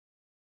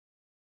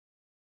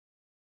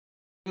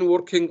been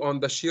working on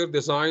the shear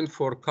design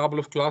for a couple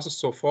of classes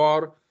so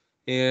far,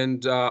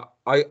 and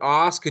I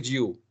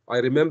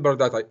remember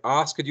that I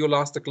asked you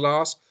last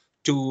class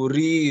to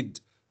read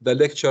the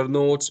lecture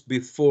notes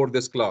before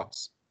this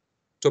class.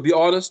 To be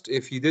honest,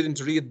 if you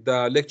didn't read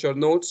the lecture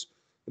notes,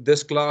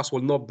 this class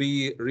will not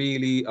be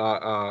really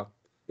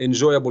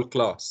enjoyable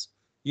class.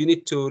 You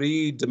need to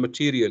read the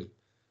material.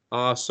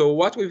 So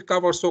what we've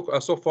covered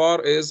so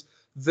far is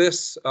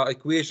this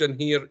equation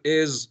here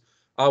is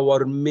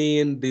our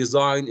main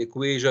design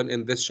equation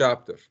in this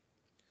chapter.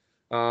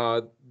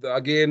 Uh,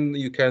 Again,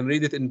 you can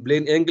read it in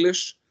plain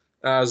English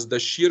as the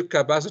shear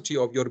capacity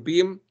of your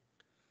beam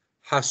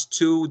has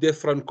two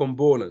different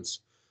components.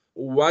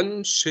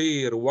 One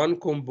shear, one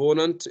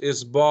component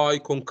is by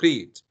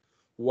concrete.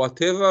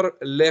 Whatever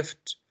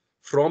left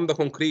from the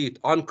concrete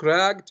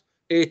uncracked,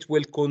 it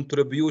will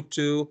contribute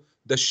to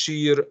the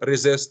shear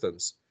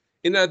resistance.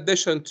 In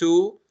addition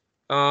to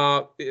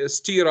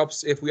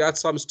stirrups, if we add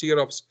some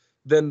stirrups,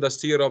 then the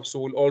stirrups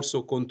will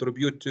also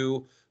contribute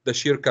to the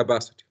shear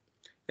capacity.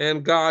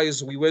 And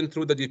guys, we went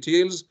through the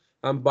details,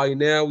 and by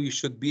now you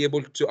should be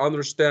able to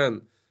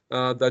understand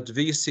that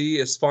VC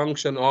is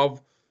function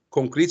of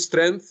concrete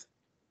strength,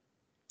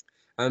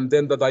 and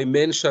then the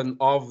dimension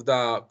of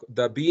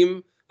the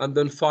beam, and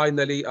then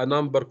finally a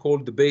number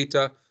called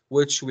beta,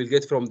 which we'll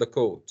get from the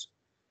code.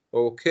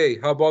 Okay,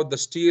 how about the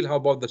steel? How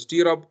about the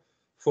stirrup?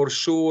 For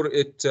sure,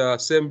 it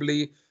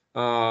simply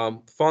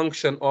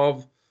function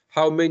of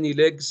how many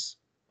legs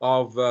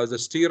of the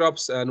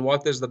stirrups and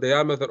what is the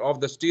diameter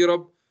of the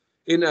stirrup,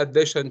 in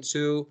addition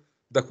to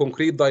the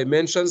concrete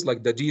dimensions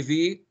like the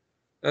DV,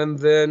 and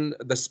then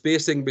the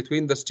spacing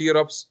between the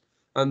stirrups,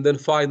 and then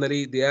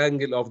finally the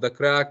angle of the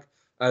crack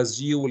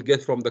as you will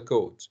get from the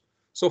code.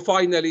 So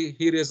finally,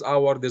 here is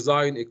our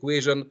design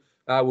equation.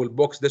 I will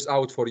box this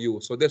out for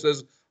you. So this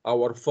is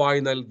our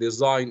final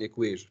design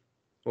equation.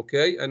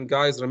 Okay, and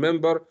guys,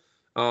 remember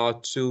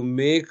to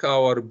make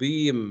our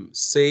beam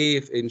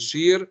safe in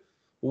shear,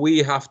 we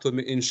have to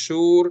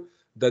ensure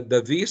that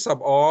the V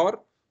sub R,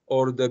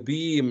 or the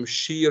beam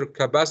shear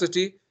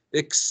capacity,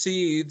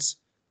 exceeds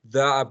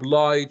the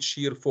applied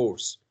shear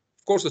force.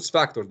 Of course, it's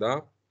factored,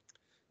 huh?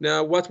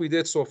 Now, what we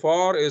did so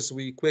far is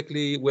we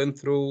quickly went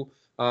through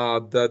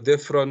the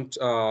different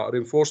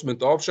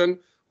reinforcement option.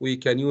 We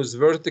can use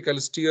vertical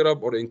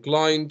stirrup or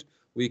inclined.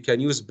 We can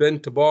use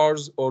bent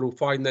bars, or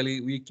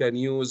finally, we can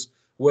use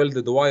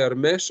welded wire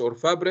mesh or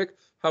fabric.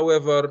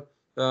 However,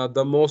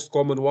 the most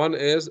common one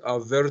is a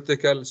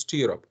vertical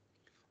stirrup.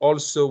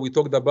 Also, we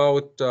talked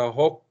about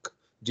hook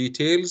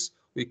details.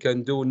 We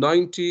can do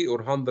 90 or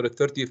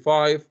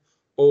 135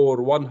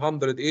 or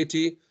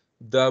 180.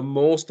 The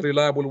most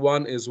reliable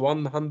one is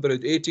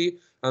 180,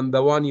 and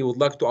the one you would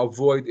like to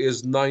avoid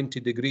is 90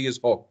 degrees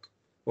hook.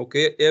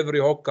 Okay, every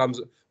hook comes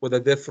with a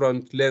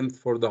different length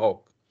for the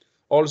hook.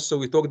 Also,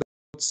 we talked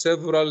about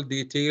several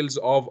details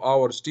of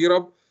our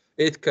stirrup.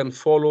 It can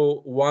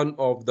follow one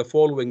of the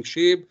following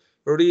shape.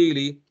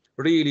 Really,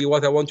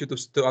 what I want you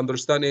to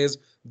understand is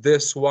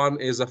this one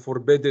is a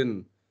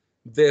forbidden.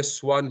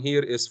 This one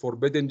here is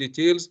forbidden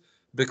details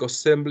because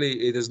simply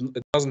it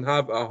doesn't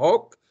have a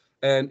hook,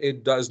 and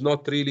it does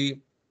not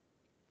really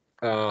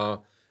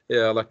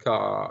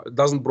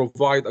doesn't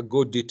provide a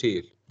good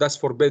detail. That's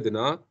forbidden,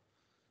 huh?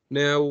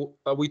 Now,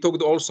 we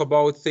talked also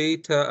about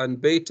theta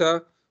and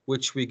beta,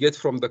 which we get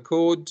from the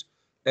code.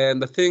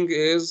 And the thing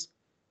is,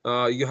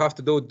 you have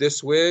to do it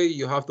this way.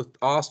 You have to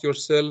ask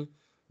yourself,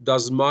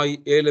 does my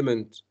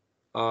element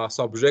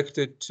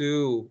subjected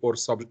to or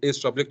is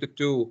subjected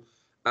to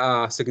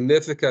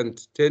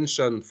significant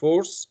tension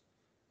force?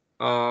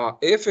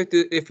 If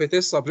it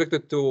is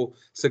subjected to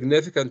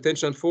significant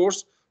tension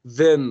force,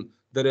 then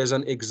there is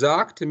an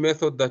exact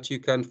method that you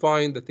can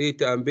find the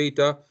theta and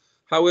beta.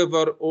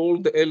 However, all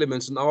the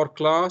elements in our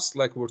class,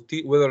 like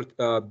whether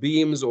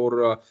beams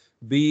or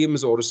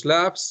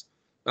slabs,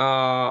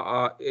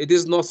 it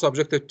is not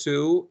subjected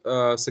to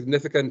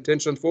significant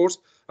tension force,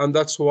 and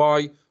that's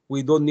why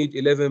we don't need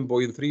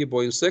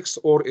 11.3.6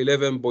 or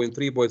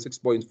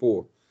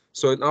 11.3.6.4.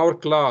 So in our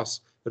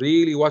class,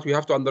 really what we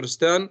have to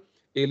understand,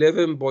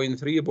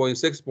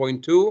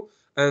 11.3.6.2,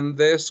 and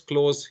this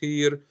clause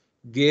here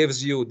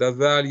gives you the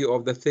value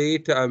of the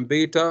theta and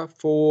beta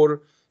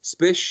for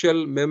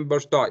special member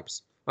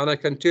types. And I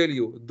can tell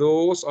you,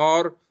 those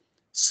are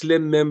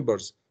slim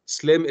members.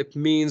 Slim, it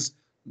means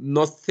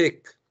not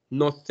thick,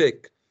 not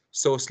thick.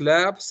 So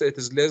slabs, it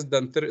is less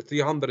than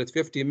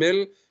 350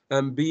 mil,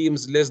 and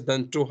beams less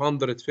than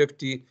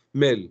 250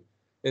 mil.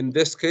 In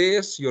this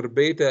case, your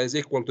beta is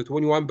equal to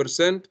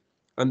 21%,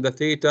 and the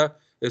theta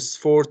is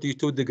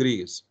 42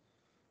 degrees.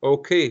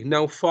 Okay,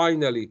 now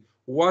finally,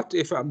 what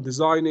if I'm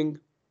designing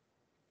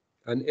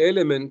an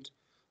element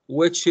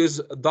which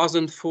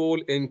doesn't fall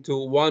into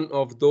one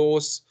of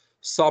those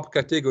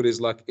subcategories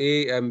like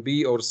A and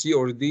B or C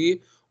or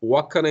D?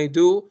 What can I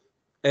do?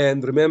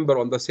 And remember,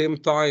 on the same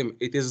time,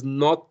 it is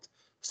not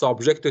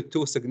subjected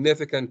to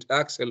significant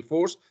axial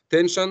force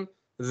tension,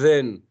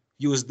 then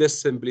use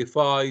this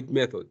simplified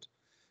method.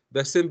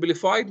 The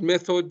simplified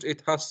method,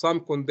 it has some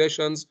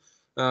conditions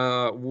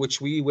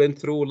which we went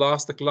through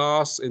last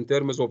class in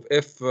terms of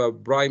F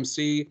prime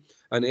C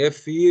and F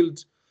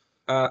field.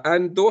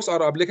 And those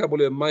are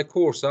applicable in my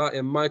course.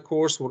 In my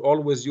course, we're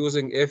always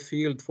using F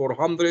field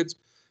 400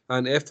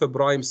 and F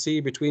prime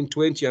C between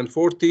 20 and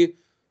 40,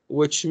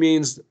 which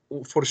means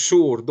for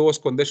sure those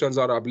conditions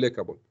are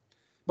applicable.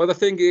 But the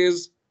thing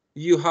is,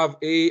 you have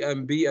A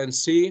and B and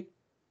C,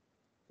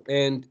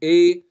 and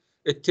A,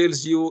 it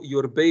tells you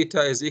your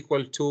beta is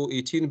equal to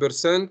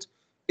 18%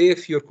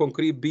 if your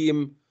concrete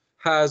beam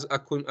has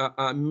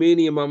a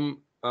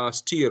minimum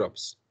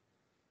stirrups.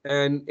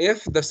 And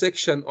if the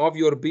section of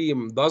your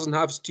beam doesn't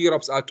have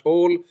stirrups at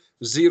all,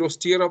 zero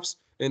stirrups,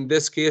 in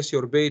this case,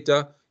 your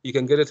beta, you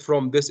can get it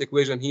from this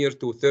equation here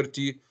to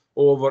 30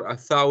 over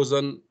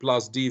 1,000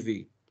 plus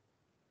dV.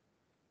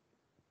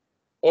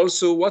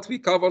 Also, what we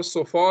covered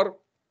so far,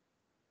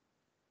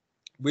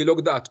 we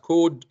looked at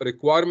code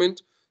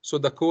requirement. So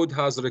the code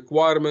has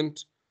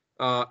requirement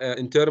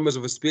in terms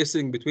of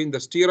spacing between the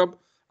stirrup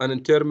and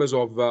in terms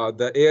of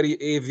the area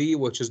AV,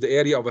 which is the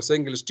area of a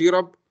single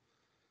stirrup.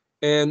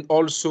 And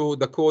also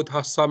the code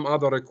has some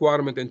other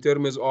requirement in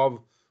terms of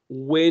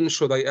when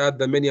should I add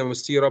the minimum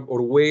stirrup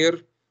or where.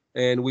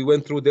 And we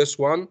went through this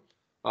one.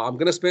 I'm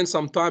going to spend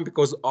some time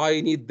because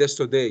I need this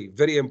today.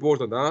 Very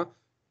important. I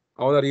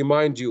want to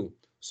remind you.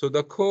 So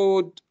the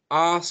code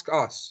asks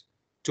us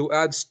to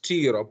add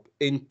stirrup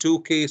in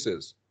two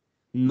cases.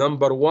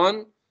 Number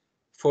one,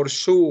 for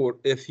sure,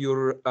 if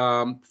your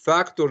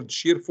factored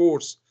shear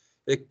force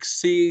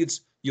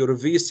exceeds your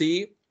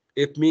VC,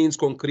 it means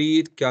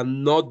concrete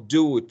cannot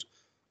do it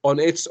on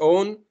its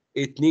own.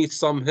 It needs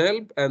some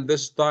help, and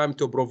this time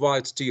to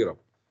provide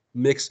stirrup.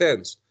 Makes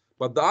sense.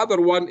 But the other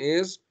one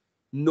is,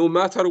 no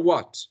matter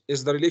what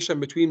is the relation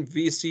between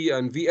VC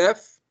and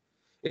VF,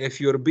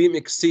 if your beam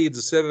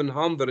exceeds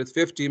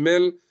 750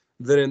 mil,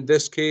 then in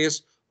this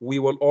case, we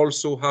will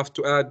also have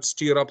to add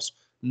stirrups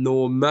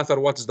no matter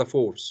what is the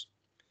force.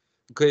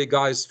 Okay,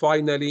 guys,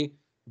 finally,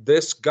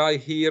 this guy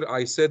here,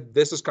 I said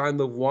this is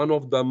kind of one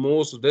of the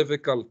most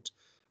difficult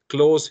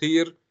clause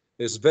here.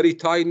 It's very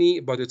tiny,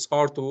 but it's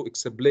hard to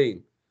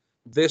explain.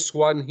 This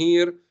one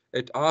here,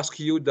 it asks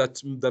you that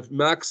the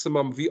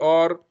maximum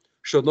VR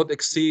should not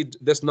exceed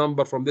this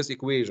number from this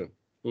equation.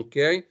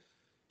 Okay,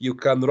 you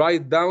can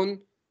write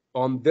down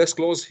on this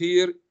clause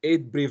here,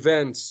 it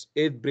prevents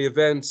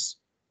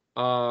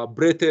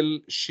brittle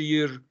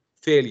shear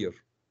failure.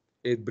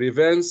 It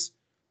prevents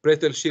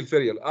brittle shear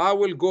failure. I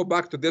will go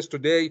back to this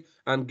today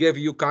and give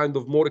you kind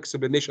of more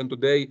explanation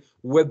today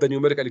with the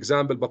numerical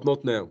example, but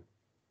not now.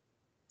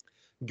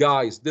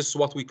 Guys, this is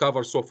what we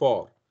covered so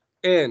far.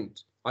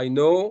 And I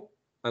know,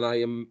 and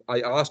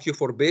I ask you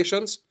for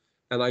patience,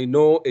 and I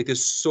know it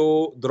is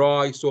so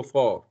dry so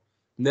far.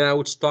 Now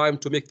it's time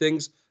to make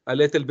things a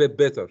little bit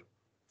better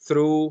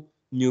through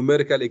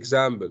numerical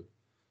example.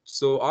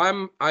 So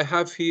I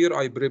have here,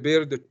 I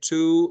prepared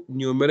two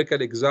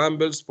numerical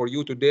examples for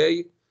you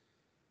today.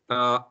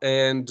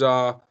 And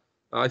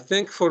I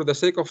think for the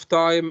sake of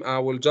time, I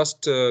will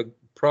just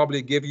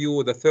probably give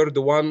you the third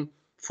one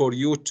for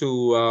you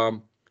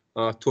to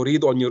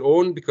read on your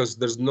own, because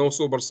there's no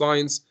super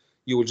science.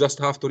 You will just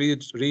have to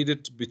read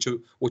it,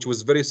 which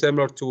was very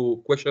similar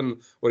to question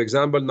or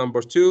example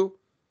number 2.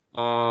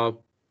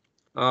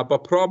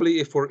 But probably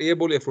if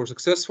we're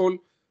successful,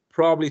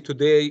 probably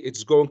today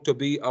it's going to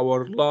be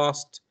our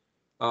last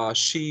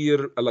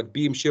shear, like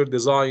beam shear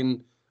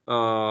design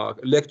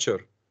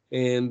lecture.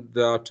 And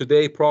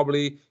today,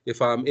 probably,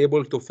 if I'm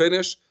able to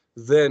finish,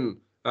 then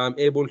I'm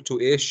able to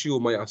issue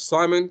my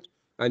assignment.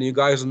 And you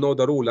guys know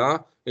the rule, huh?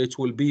 It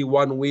will be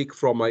 1 week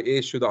from I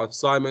issue the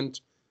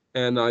assignment.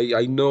 And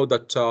I know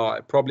that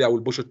probably I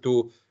will push it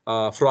to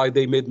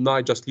Friday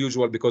midnight, just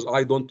usual, because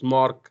I don't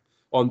mark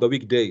on the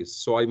weekdays.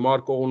 So I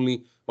mark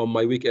only on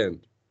my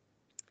weekend.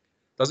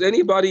 Does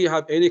anybody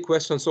have any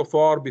questions so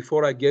far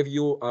before I give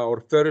you our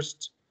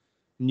first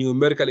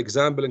numerical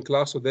example in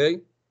class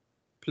today?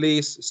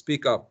 Please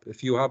speak up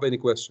if you have any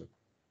question.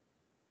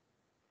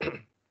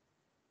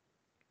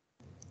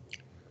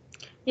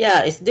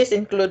 Yeah, is this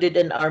included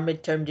in our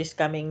midterm this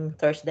coming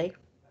Thursday?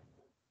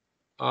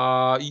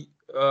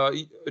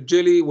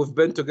 Jelly, we've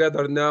been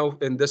together now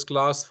in this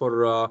class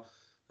for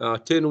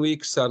 10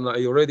 weeks, and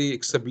I already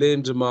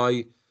explained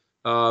my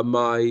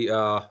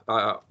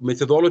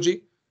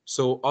methodology.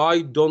 So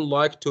I don't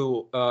like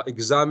to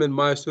examine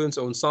my students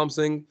on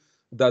something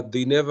that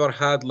they never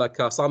had like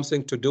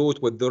something to do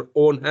it with their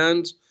own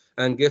hands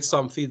and get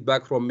some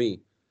feedback from me.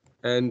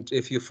 And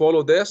if you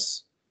follow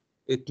this,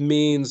 it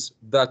means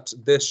that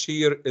this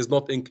shear is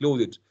not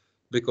included,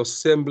 because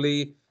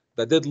simply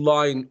the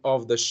deadline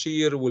of the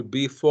shear will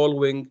be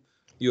following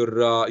your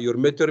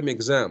midterm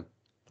exam,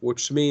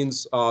 which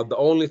means the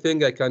only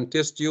thing I can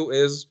test you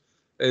is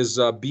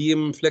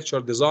beam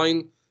flexure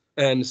design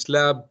and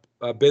slab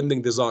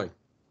bending design.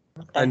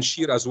 Okay. And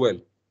shear as well.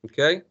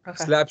 Okay,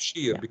 Okay. slab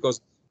shear, Yeah.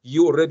 because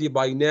you already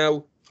by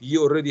now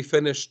you already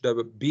finished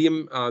the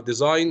beam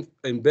design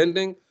and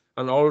bending,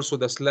 and also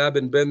the slab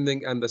in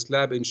bending and the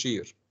slab in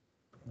shear.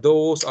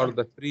 Those are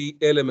the 3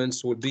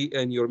 elements will be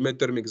in your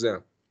midterm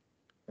exam.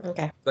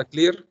 Okay. Is that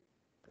clear?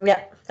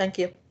 Yeah, thank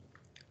you.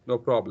 No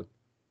problem.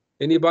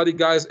 Anybody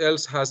guys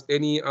else has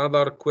any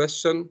other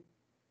question?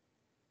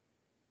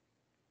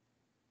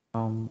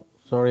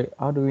 Sorry,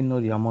 how do we know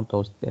the amount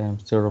of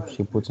syrup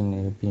she put in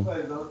a bean?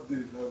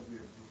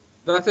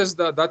 That is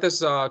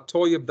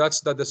Toyib, that's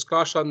the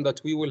discussion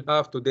that we will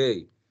have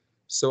today.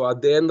 So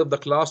at the end of the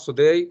class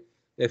today,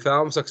 if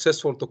I'm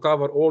successful to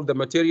cover all the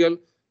material,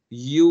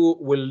 you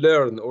will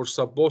learn or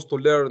supposed to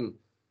learn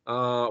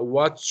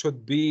what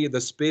should be the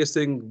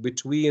spacing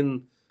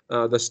between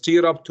the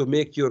stirrup to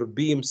make your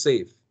beam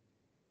safe.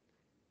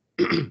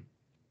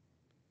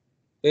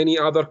 Any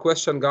other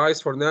question, guys,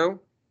 for now?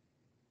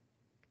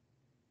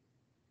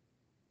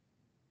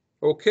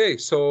 Okay,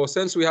 so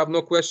since we have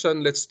no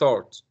question, let's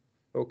start.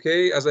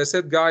 Okay, as I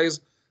said, guys,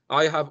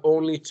 I have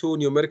only two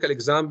numerical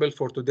examples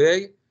for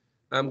today.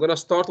 I'm gonna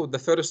start with the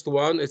first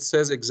one. It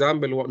says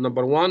example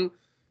number one,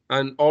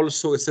 and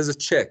also it says a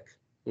check.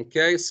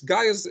 Okay, so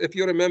guys, if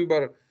you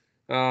remember,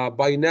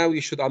 by now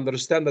you should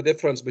understand the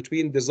difference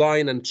between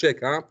design and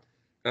check, huh?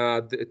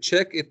 The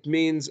check, it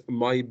means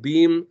my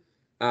beam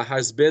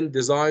has been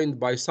designed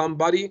by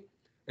somebody,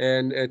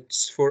 and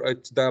it's for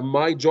it.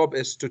 My job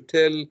is to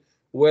tell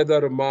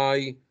whether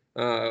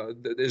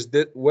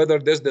whether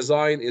this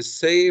design is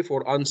safe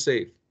or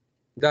unsafe.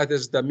 That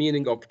is the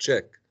meaning of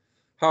check.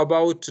 How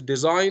about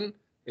design?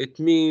 It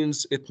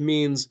means it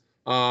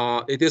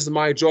is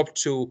my job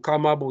to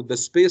come up with the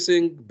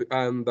spacing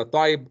and the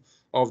type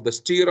of the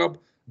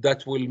stirrup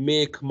that will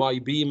make my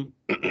beam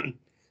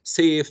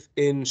safe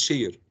in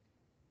shear.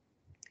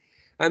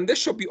 And this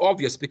should be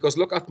obvious because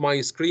look at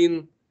my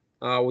screen.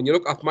 When you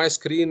look at my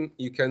screen,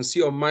 you can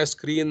see on my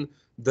screen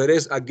there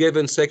is a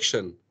given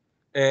section.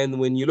 And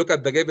when you look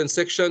at the given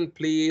section,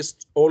 please,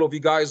 all of you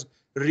guys,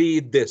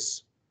 read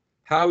this.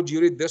 How do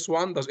you read this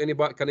one?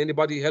 Can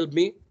anybody help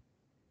me?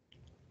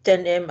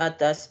 10 m at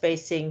the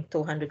spacing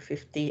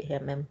 250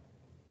 mm.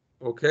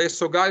 Okay,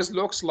 so guys,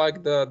 looks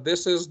like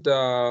this is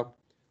the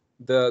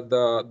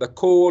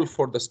call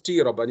for the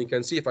stirrup, and you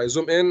can see if I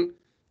zoom in,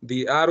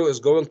 the arrow is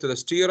going to the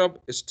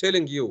stirrup. It's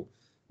telling you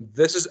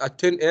this is a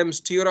 10 m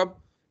stirrup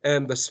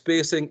and the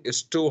spacing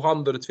is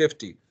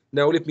 250.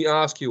 Now let me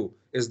ask you,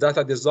 is that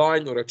a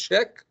design or a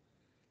check?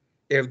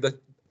 If the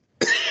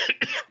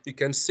you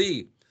can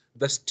see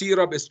the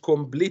stirrup is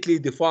completely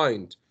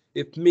defined,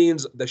 it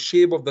means the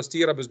shape of the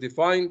stirrup is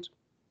defined,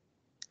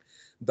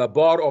 the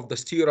bar of the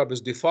stirrup is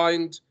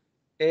defined,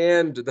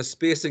 and the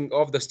spacing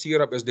of the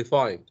stirrup is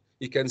defined.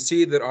 You can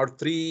see there are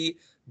three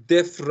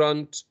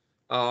different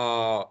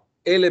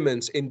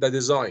elements in the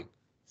design.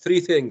 Three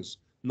things.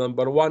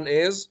 Number one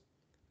is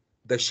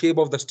the shape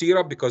of the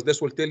stirrup, because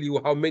this will tell you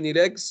how many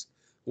legs,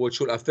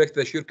 which will affect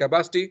the shear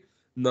capacity.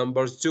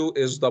 Number two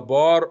is the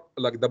bar,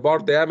 like the bar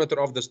diameter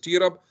of the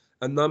stirrup.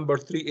 And number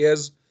three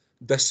is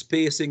the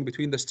spacing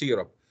between the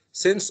stirrup.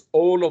 Since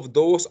all of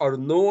those are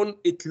known,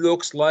 it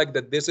looks like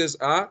that this is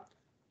a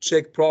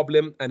check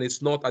problem and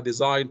it's not a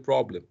design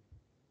problem.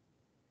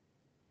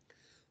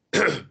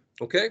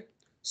 Okay,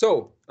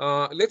 so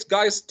let's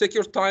guys take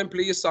your time,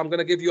 please. I'm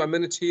gonna give you a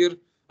minute here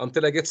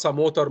until I get some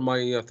water.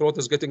 My throat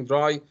is getting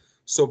dry.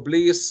 So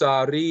please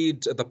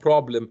read the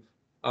problem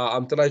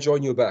until I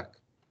join you back.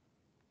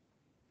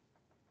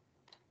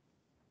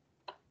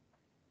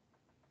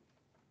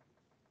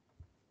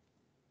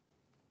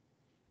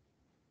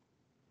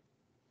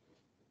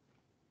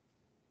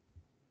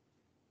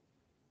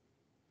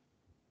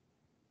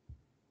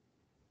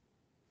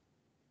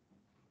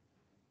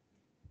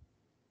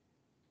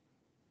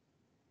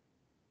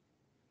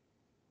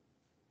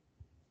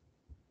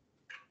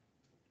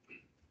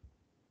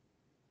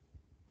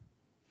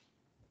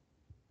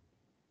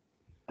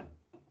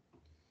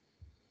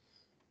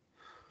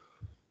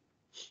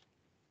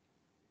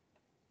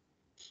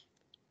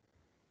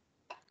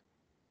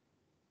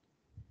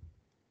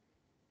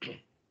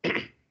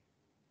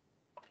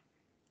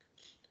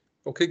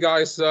 Okay,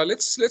 guys,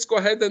 let's go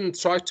ahead and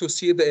try to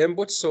see the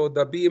input. So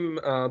the beam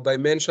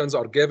dimensions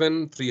are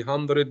given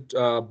 300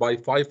 by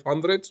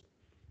 500.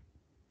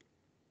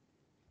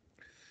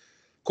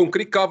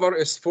 Concrete cover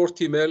is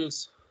 40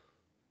 mils,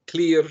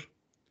 clear.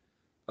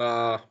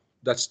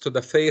 That's to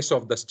the face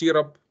of the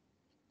stirrup.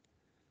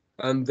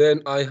 And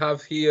then I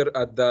have here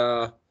at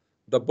the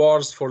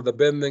bars for the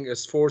bending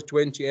is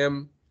 420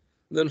 m.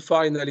 Then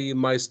finally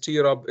my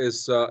stirrup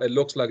is it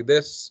looks like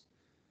this,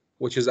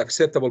 which is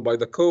acceptable by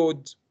the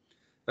code.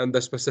 And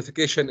the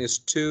specification is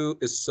 10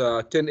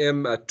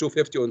 m at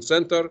 250 on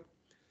center.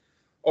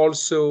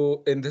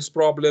 Also in this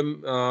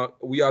problem,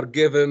 we are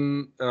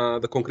given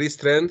the concrete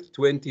strength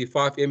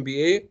 25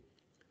 MPa,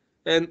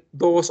 and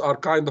those are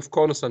kind of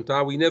constant.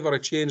 We never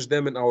change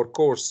them in our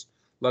course,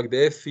 like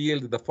the F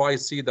field, the phi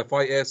C, the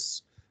phi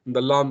S, and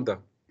the lambda.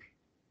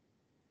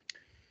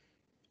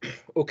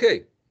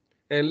 Okay,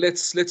 and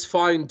let's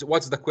find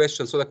what's the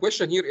question. So the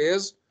question here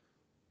is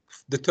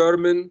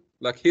determine,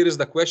 like here is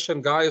the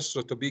question, guys,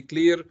 so to be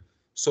clear.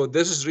 So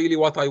this is really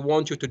what I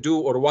want you to do,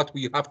 or what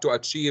we have to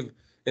achieve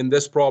in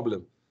this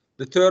problem.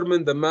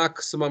 Determine the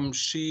maximum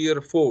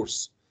shear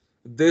force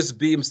this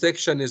beam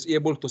section is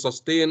able to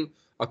sustain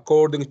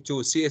according to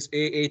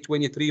CSA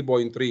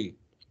 823.3.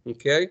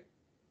 Okay.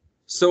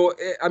 So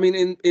I mean,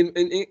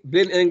 in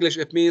plain English,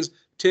 it means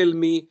tell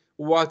me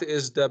what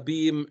is the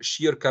beam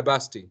shear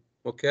capacity.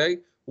 Okay.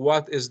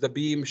 What is the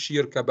beam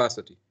shear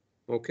capacity?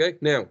 Okay.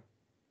 Now,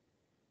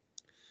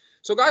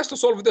 so guys, to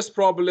solve this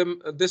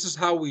problem, this is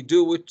how we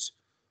do it.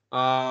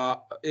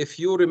 If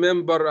you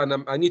remember,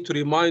 and I need to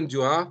remind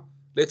you,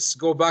 let's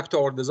go back to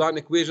our design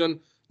equation.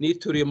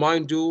 Need to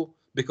remind you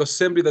because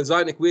simply the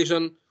design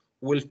equation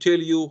will tell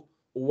you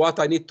what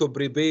I need to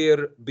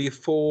prepare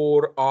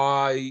before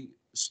I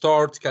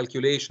start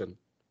calculation.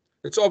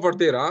 It's over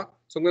there, huh?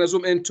 So I'm going to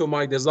zoom into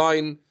my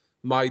design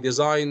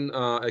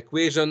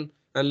equation,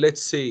 and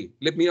let's see.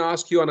 Let me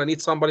ask you, and I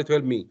need somebody to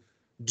help me.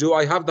 Do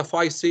I have the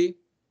phi c?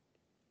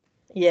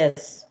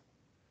 Yes.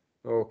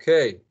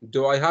 Okay.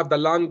 Do I have the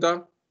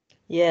lambda?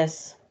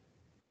 Yes.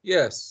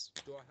 Yes.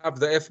 Do I have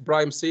the f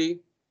prime c?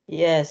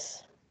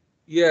 Yes.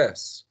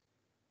 Yes.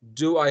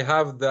 Do I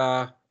have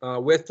the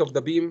width of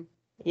the beam?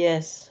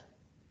 Yes.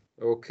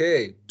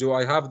 Okay. Do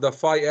I have the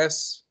phi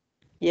s?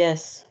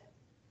 Yes.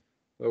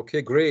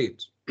 Okay,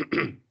 great.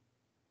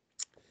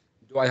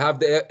 Do I have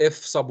the f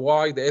sub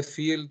y, the f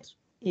field?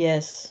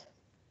 Yes.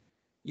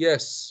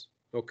 Yes.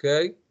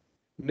 Okay.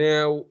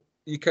 Now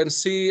you can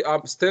see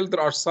still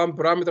there are some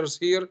parameters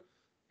here.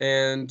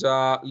 And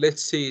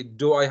let's see,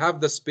 do I have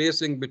the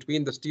spacing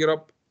between the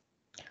stirrup?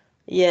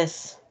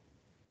 Yes.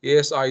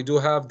 Yes, I do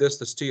have this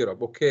the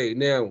stirrup. Okay,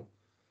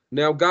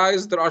 now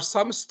guys, there are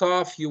some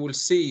stuff you will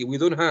see we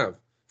don't have.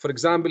 For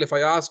example, if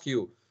I ask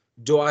you,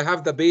 do I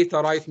have the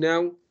beta right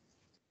now?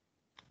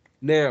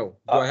 Now,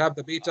 do I have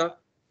the beta?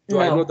 Do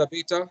I know No. the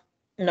beta?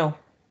 No.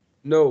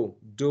 No.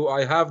 Do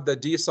I have the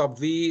D sub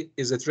V?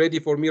 Is it ready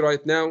for me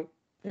right now?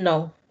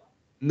 No.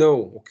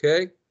 No.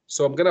 Okay.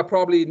 So I'm gonna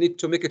probably need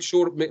to make it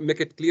sure, make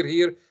it clear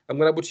here. I'm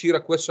gonna put here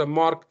a question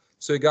mark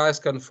so you guys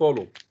can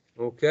follow.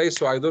 Okay.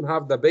 So I don't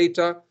have the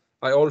beta.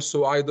 I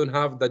don't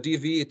have the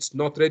DV. It's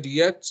not ready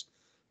yet.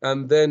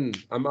 And then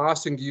I'm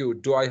asking you,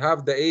 do I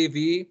have the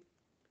AV,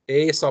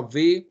 A sub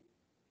V?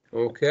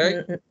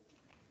 Okay. N-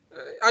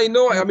 I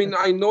know. I mean,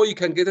 I know you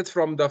can get it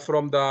from the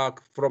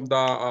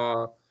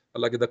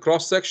like the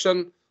cross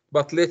section,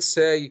 but let's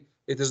say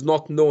it is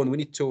not known. We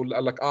need to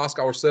like ask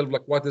ourselves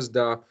like what is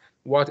the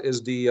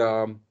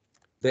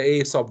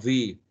A sub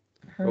V,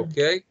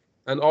 okay?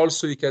 And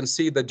also you can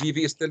see the DV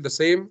is still the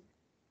same.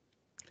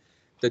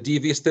 The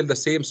DV is still the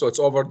same, so it's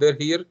over there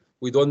here.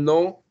 We don't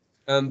know.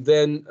 And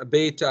then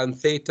beta and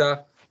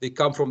theta, they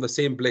come from the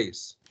same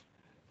place.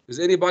 Is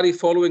anybody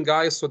following,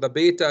 guys? So the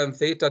beta and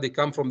theta, they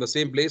come from the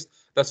same place.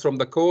 That's from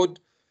the code.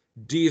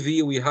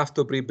 DV, we have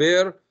to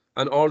prepare.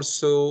 And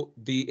also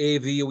the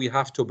AV, we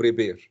have to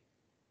prepare.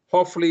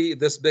 Hopefully,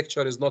 this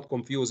picture is not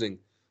confusing.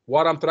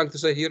 What I'm trying to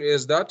say here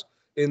is that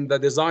in the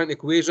design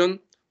equation,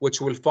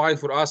 which will find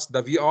for us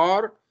the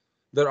VR,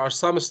 there are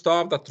some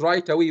stuff that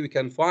right away we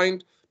can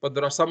find, but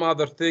there are some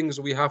other things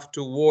we have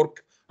to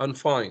work and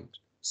find.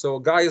 So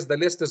guys, the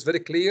list is very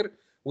clear.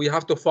 We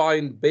have to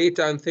find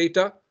beta and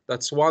theta,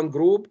 that's one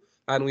group,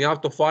 and we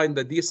have to find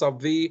the D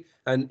sub V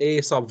and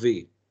A sub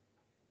V.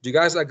 Do you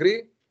guys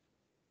agree?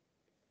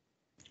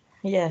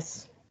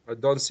 Yes. I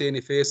don't see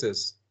any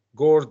faces.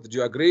 Gord, do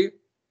you agree?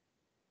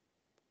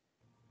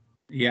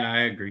 Yeah,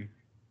 I agree.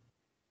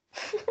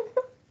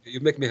 You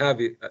make me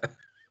happy.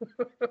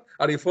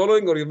 Are you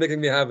following or are you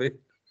making me happy?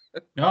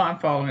 No, I'm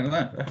following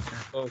that.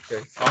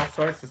 Okay. All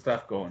sorts of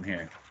stuff going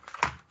here.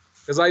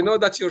 Because I know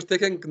that you're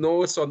taking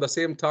notes on the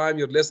same time,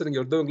 you're listening,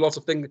 you're doing lots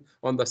of things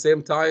on the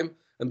same time.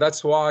 And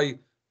that's why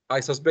I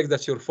suspect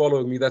that you're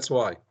following me. That's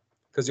why.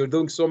 Because you're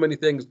doing so many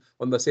things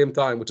on the same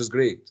time, which is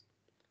great.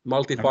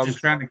 I'm just Multifunction.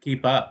 trying to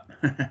keep up.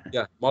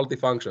 Yeah,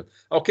 multifunction.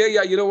 Okay,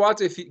 yeah, you know what?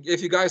 If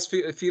you guys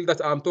feel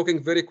that I'm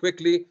talking very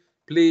quickly,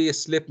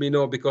 please let me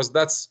know because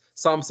that's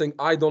something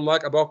I don't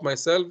like about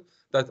myself,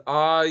 that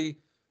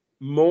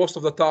most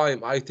of the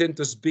time, I tend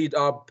to speed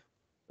up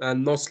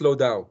and not slow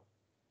down.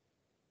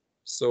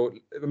 So,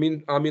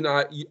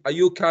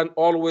 you can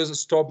always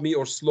stop me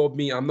or slow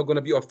me. I'm not going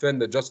to be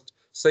offended. Just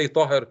say,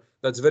 Tahir,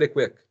 that's very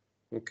quick.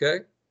 Okay?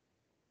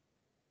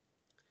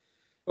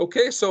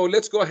 Okay, so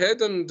let's go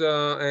ahead and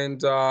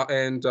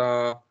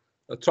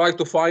try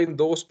to find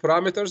those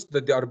parameters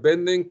that they are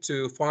bending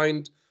to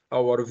find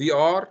our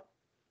VR.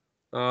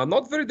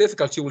 Not very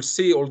difficult, you will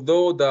see,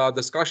 although the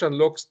discussion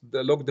looked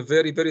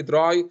very, very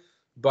dry,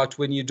 but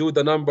when you do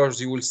the numbers,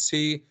 you will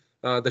see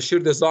the shear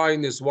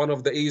design is one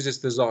of the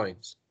easiest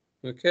designs.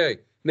 Okay,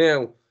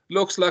 now,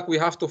 looks like we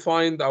have to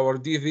find our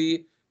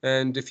DV,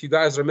 and if you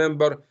guys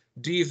remember,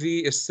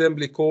 DV is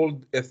simply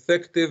called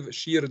effective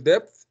shear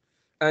depth,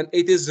 and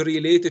it is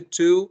related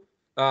to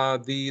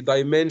the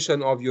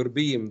dimension of your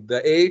beam,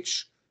 the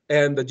H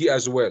and the D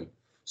as well.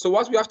 So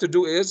what we have to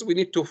do is we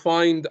need to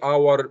find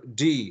our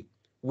D,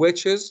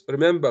 which is,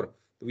 remember,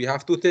 we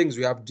have two things.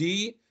 We have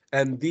D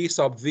and D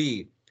sub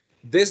V.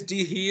 This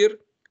D here,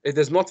 it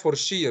is not for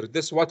shear.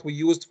 This is what we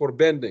used for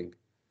bending.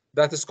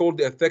 That is called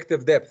the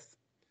effective depth.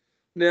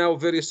 Now,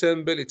 very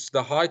simple. It's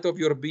the height of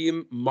your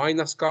beam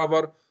minus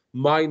cover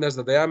minus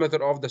the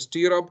diameter of the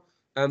stirrup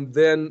and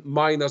then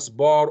minus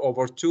bar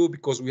over 2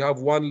 because we have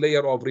one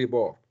layer of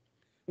rebar.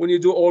 When you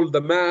do all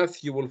the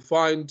math, you will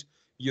find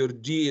your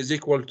D is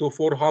equal to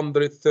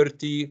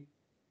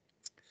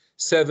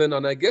 437.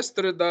 And I guess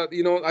that,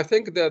 you know, I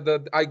think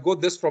that I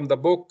got this from the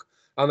book,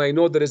 and I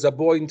know there is a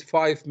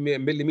 0.5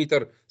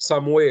 millimeter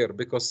somewhere,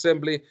 because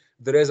simply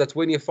there is a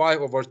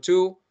 25 over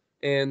 2,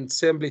 and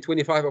simply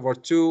 25 over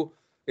 2,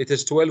 it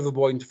is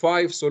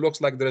 12.5. So it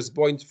looks like there is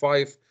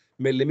 0.5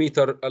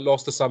 millimeter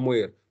lost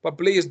somewhere. But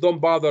please don't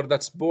bother,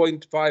 that's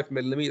 0.5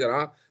 millimeter.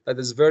 Huh? That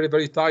is very,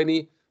 very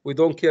tiny. We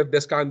don't care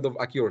this kind of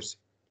accuracy.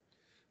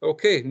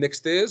 Okay,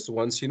 next is,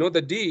 once you know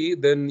the D,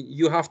 then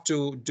you have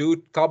to do a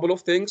couple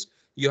of things.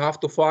 You have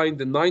to find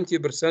the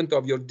 90%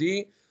 of your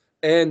D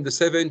and the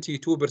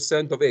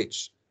 72% of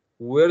H.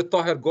 Where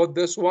Tahir got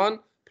this one,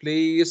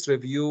 please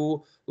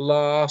review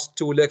last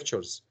 2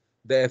 lectures.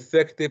 The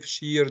effective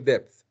shear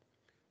depth.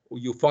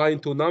 You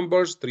find 2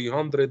 numbers,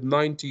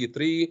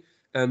 393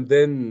 and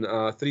then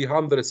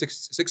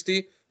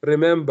 360.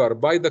 Remember,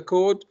 by the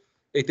code,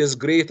 it is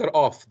greater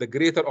of, the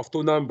greater of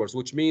 2 numbers,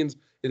 which means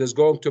it is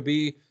going to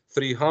be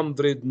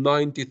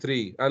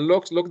 393. And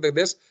look at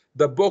this.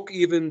 The book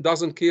even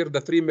doesn't care the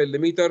 3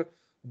 millimeter.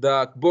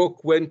 The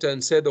book went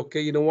and said,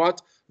 okay, you know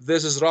what?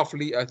 This is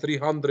roughly a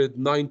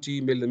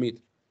 390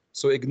 millimeter.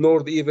 So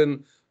ignored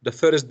even the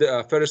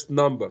first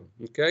number,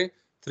 okay?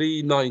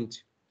 390.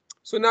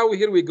 So now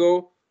here we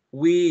go.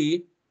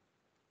 We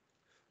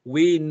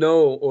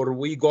know, or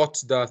we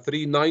got the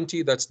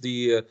 390. That's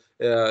the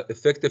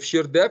effective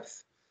shear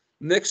depth.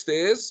 Next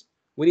is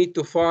we need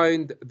to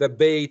find the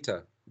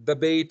beta.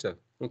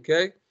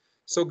 Okay,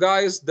 so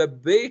guys, the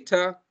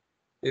beta,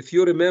 if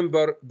you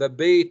remember, the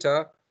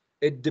beta,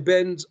 it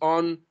depends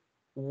on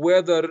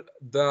whether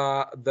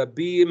the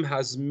beam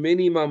has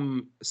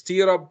minimum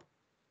stirrup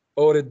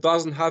or it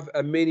doesn't have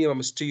a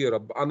minimum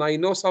stirrup. And I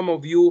know some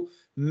of you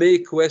may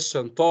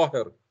question,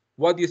 Tahir,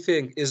 what do you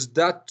think? Is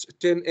that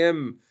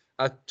 10M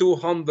at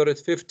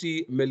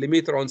 250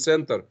 millimeter on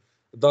center,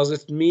 does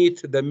it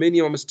meet the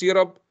minimum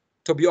stirrup?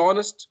 To be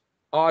honest,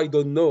 I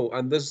don't know.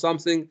 And this is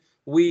something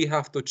we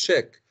have to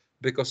check,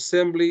 because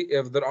simply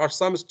if there are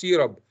some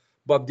stirrup,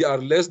 but they are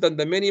less than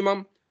the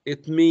minimum,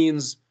 it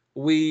means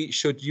we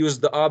should use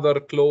the other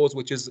clause,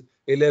 which is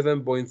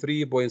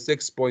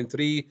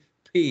 11.3.6.3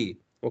 P.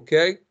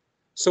 Okay.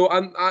 So,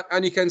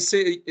 and you can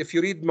see, if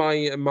you read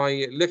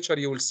my lecture,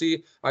 you will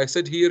see I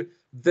said here,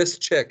 this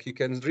check, you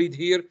can read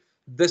here,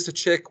 this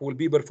check will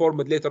be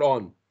performed later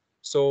on.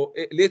 So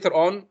later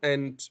on,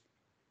 and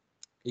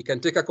you can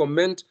take a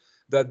comment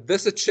that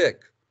this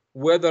check,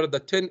 whether the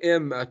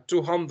 10M at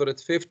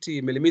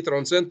 250 millimeter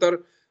on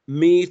center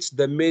meets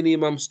the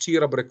minimum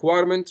stirrup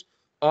requirement.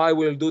 I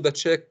will do the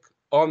check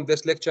on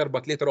this lecture,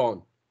 but later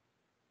on.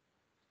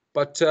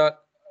 But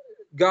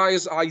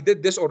guys, I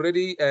did this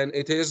already, and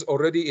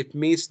it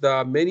meets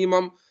the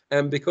minimum.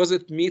 And because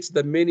it meets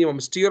the minimum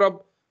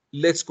stirrup,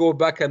 let's go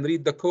back and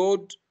read the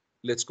code.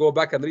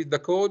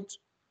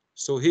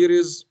 So here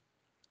is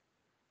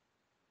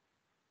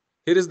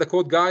the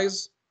code,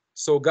 guys.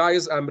 So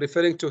guys, I'm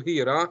referring to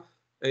here.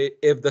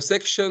 If the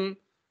section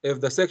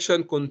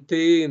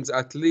contains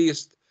at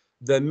least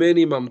the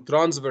minimum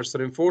transverse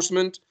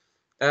reinforcement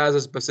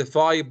as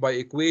specified by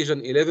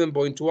equation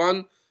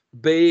 11.1,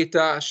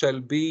 beta shall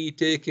be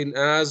taken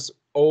as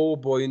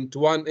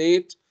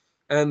 0.18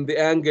 and the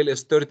angle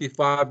is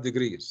 35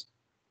 degrees.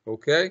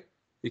 Okay,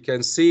 you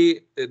can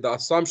see the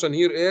assumption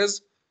here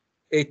is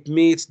it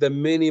meets the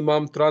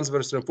minimum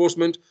transverse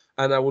reinforcement,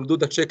 and I will do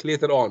the check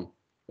later on.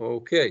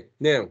 Okay,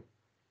 now,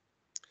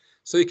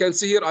 so you can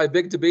see here I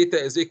picked beta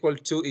is equal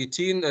to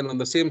 18, and on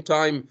the same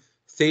time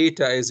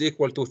theta is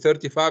equal to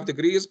 35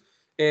 degrees.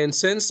 And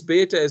since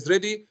beta is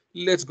ready,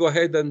 let's go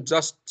ahead and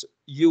just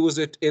use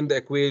it in the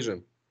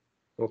equation.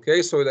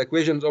 Okay, so the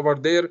equation is over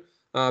there.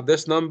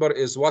 This number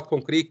is what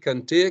concrete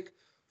can take.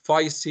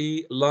 Phi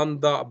c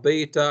lambda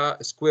beta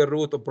square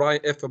root of prime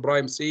f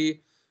prime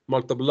c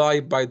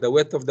multiplied by the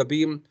width of the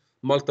beam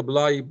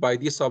multiplied by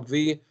d sub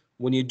v.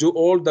 When you do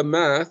all the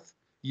math,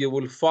 you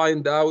will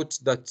find out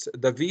that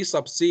the v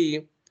sub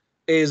c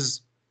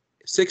is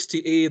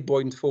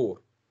 68.4.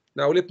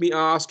 Now let me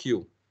ask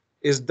you,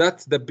 is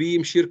that the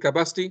beam shear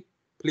capacity?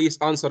 Please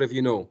answer if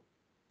you know.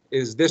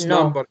 Is this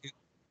number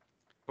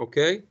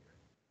okay?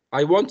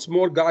 I want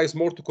more guys,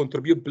 more to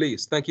contribute,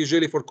 please. Thank you,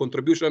 Jelly, for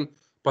contribution,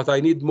 but I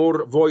need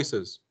more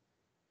voices.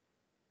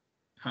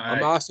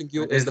 I'm asking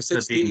you, is the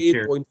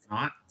 68 point...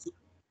 Not?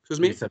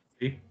 Excuse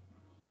me?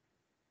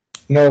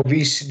 No,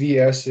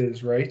 VS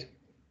is, right?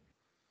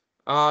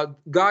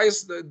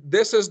 Guys,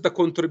 this is the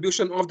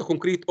contribution of the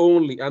concrete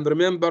only. And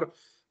remember,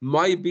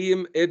 my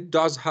beam, it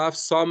does have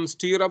some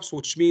stirrups,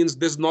 which means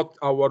this is not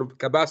our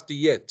capacity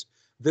yet.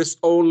 This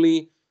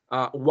only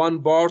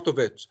one part of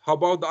it. How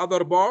about the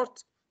other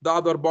part? The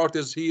other part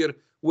is here,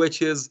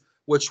 which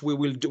we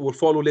will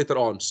follow later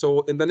on.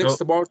 So in the next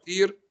part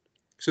here,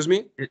 excuse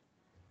me?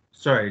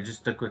 Sorry,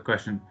 just a quick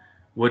question.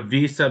 Would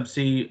V sub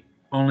C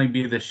only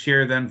be the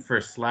shear then for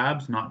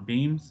slabs, not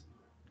beams?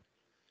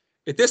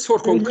 It is for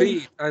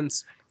concrete, and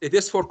it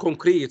is for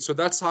concrete, so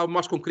that's how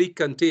much concrete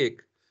can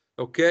take.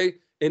 Okay,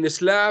 in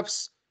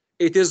slabs,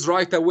 it is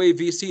right away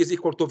VC is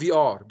equal to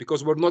VR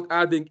because we're not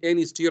adding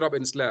any stirrup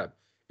in slab.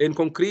 In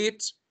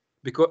concrete,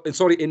 because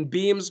sorry, in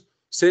beams,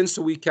 since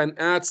we can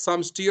add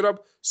some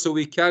stirrup, so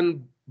we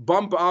can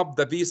bump up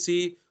the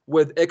VC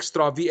with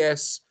extra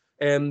VS,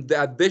 and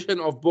the addition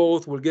of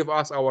both will give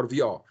us our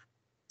VR.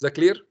 Is that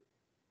clear?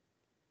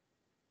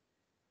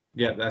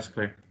 Yeah, that's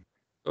clear.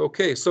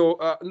 Okay, so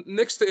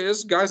next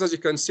is, guys, as you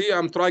can see,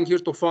 I'm trying here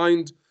to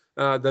find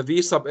the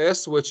V sub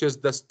S, which is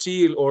the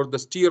steel or the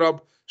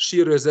stirrup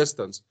shear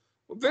resistance.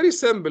 Very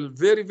simple,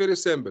 very, very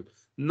simple.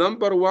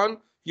 Number one,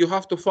 you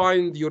have to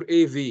find your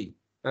AV.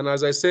 And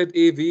as I said,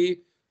 AV,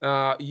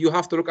 you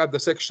have to look at the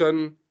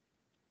section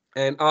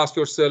and ask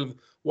yourself,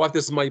 what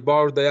is my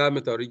bar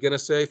diameter? You're going to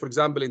say, for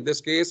example, in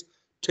this case,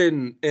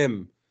 10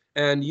 m.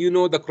 And you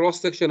know the cross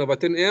section of a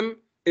 10 m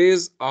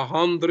is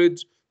 100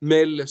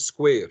 mil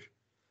square.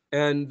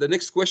 And the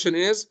next question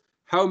is,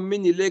 how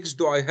many legs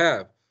do I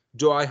have?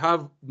 Do I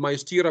have my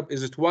stirrup?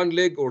 Is it one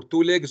leg or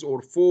two legs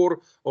or four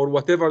or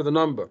whatever the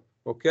number?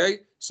 Okay.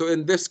 So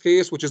in this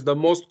case, which is the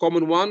most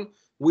common one,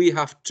 we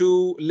have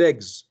two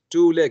legs.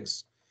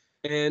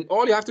 And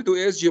all you have to do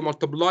is you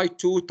multiply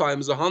 2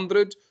 times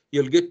 100,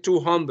 you'll get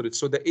 200.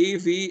 So the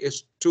AV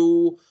is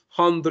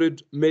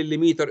 200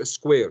 millimeter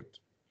squared.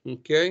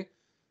 Okay.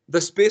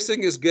 The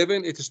spacing is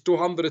given, it is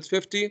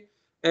 250.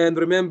 And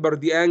remember,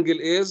 the angle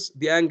is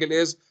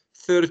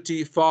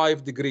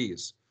 35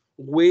 degrees.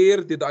 Where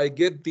did I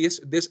get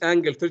this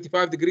angle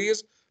 35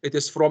 degrees? It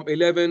is from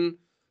 11.3,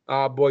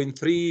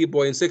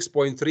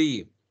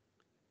 6.3,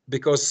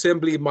 because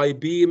simply my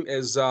beam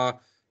is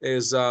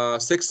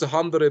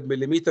 600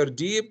 millimeter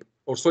deep,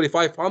 or sorry,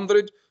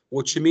 500,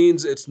 which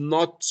means it's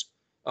not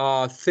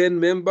thin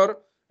member.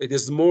 It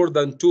is more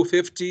than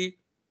 250,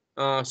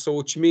 so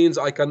which means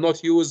I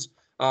cannot use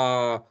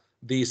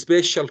the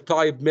special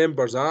type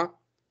members,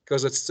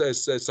 because it's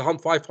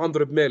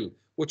 500 mil,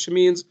 which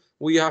means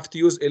we have to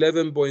use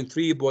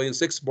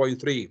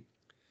 11.3.6.3.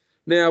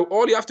 Now,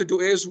 all you have to do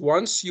is,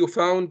 once you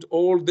found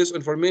all this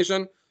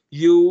information,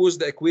 use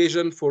the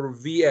equation for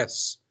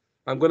VS.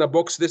 I'm going to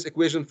box this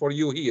equation for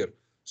you here.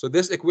 So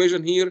this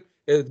equation here,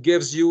 it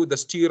gives you the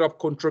stirrup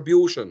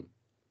contribution.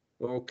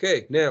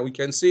 Okay, now we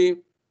can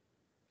see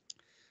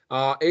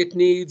it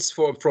needs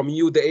from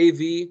you the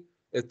AV.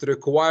 It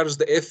requires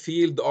the F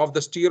field of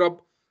the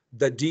stirrup,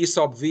 the D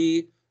sub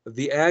V,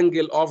 the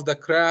angle of the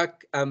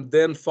crack, and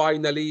then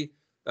finally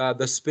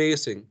the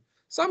spacing.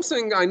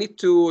 Something I need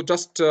to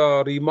just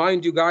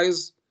remind you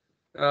guys,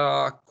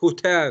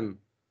 cotan.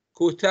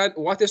 Cotan,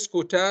 what is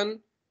cotan?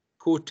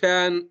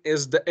 Cotan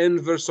is the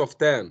inverse of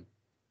tan.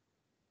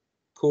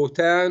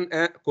 Cotan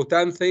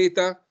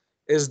theta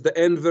is the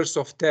inverse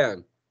of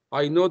tan.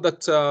 I know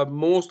that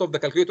most of the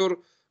calculator,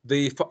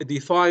 they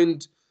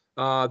find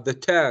the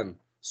tan.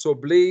 So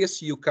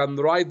please, you can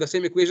write the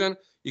same equation.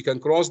 You can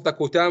cross the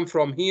cotan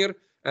from here,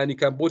 and you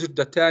can put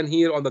the tan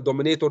here on the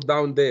denominator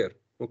down there,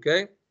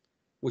 okay?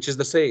 Which is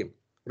the same.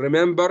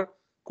 Remember,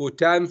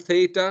 cotan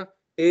theta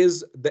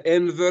is the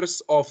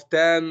inverse of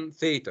tan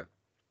theta.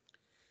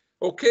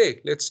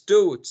 Okay, let's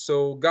do it.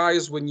 So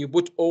guys, when you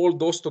put all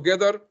those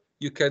together,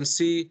 you can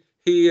see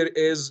here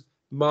is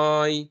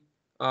my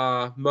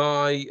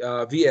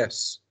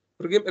VS.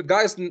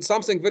 Guys,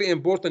 something very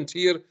important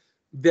here,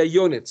 the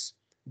units.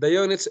 The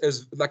units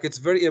is like, it's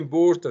very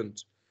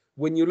important.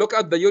 When you look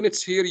at the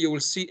units here, you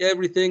will see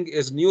everything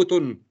is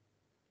Newton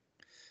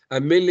a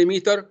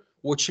millimeter,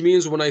 which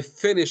means when I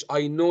finish,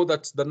 I know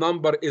that the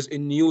number is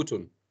in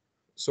Newton.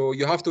 So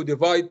you have to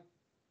divide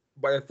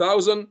by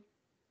 1,000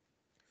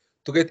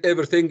 to get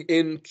everything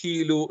in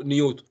kilo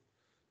Newton.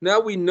 Now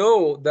we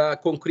know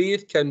that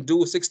concrete can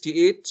do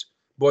 68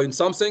 point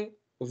something.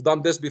 We've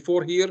done this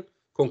before here.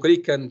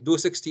 Concrete can do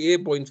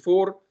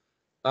 68.4.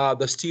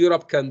 The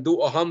stirrup can do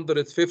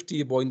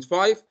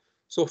 150.5.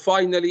 So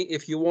finally,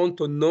 if you want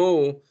to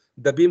know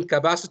the beam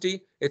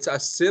capacity, it's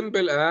as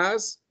simple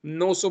as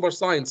no super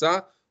science.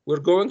 We're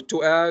going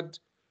to add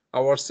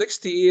our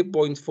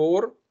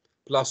 68.4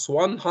 plus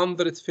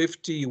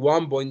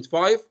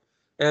 151.5.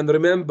 And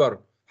remember,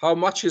 how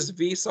much is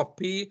V sub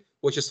P,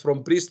 which is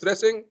from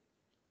pre-stressing?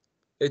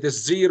 It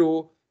is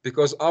 0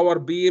 because our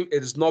beam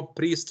is not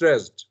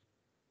pre-stressed.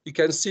 You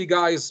can see,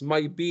 guys,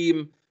 my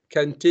beam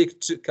can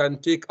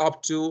take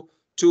up to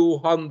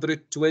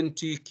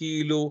 220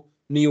 kilo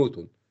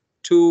Newton.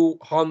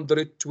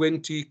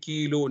 220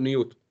 kilo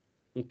Newton.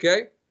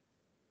 Okay?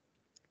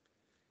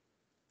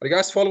 Are you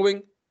guys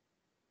following?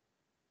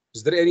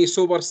 Is there any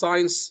super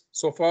science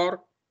so far?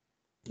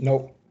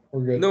 Nope,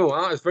 we're good. No,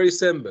 it's very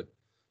simple.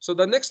 So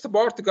the next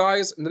part,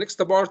 guys, the next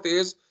part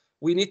is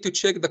we need to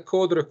check the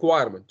code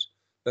requirement.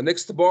 The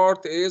next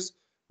part is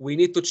we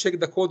need to check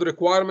the code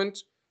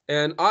requirement.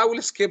 And I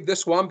will skip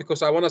this one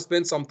because I want to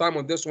spend some time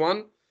on this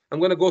one. I'm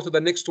going to go to the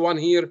next one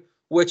here,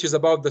 which is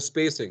about the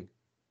spacing.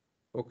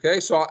 Okay,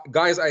 so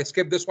guys, I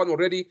skipped this one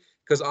already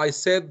because I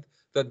said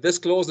that this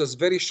clause is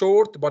very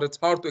short, but it's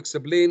hard to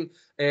explain.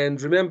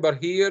 And remember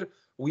here,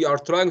 we are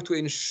trying to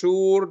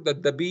ensure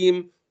that the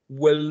beam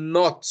will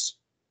not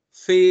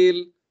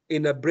fail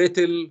in a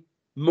brittle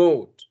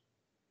mode.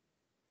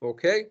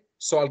 Okay,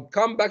 so I'll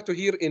come back to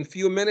here in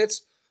few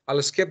minutes.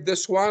 I'll skip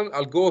this one.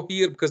 I'll go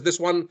here because this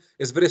one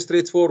is very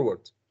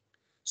straightforward.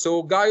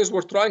 So guys,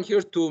 we're trying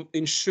here to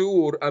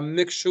ensure and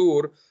make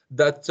sure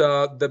that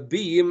the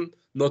beam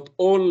not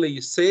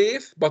only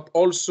safe but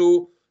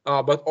also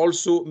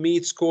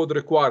meets code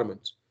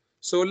requirements.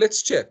 So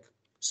let's check.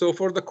 So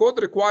for the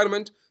code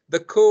requirement, the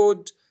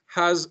code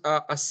has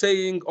a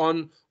saying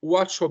on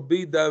what should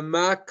be the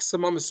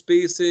maximum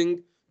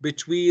spacing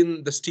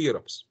between the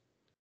stirrups.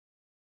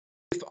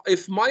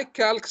 If my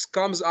calcs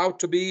comes out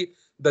to be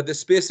that the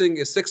spacing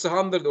is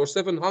 600 or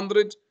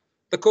 700,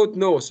 the code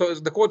knows. So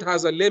the code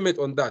has a limit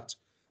on that,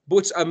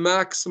 puts a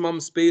maximum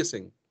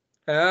spacing.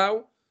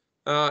 How?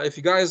 If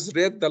you guys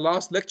read the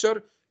last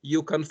lecture,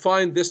 you can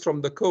find this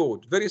from the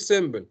code. Very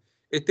simple.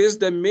 It is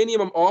the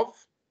minimum of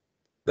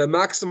the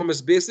maximum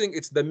spacing.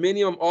 It's the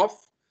minimum of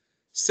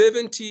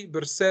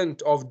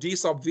 70% of D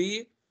sub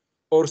V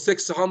or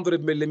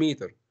 600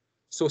 millimeter.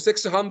 So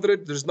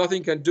 600, there's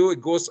nothing can do.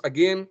 It goes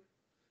again,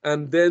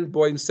 and then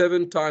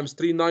 0.7 times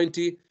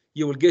 390,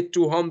 you will get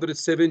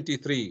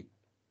 273.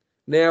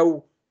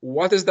 Now,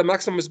 what is the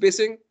maximum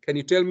spacing? Can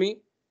you tell me?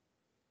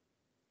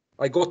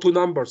 I got two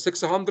numbers,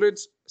 600,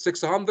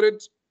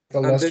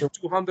 and then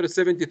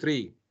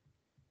 273.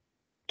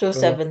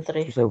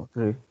 273.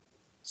 273.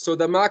 So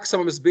the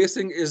maximum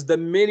spacing is the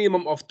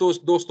minimum of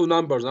those two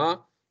numbers, huh?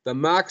 The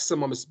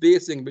maximum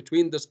spacing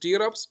between the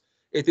stirrups,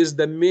 it is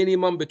the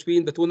minimum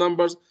between the two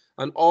numbers,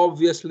 and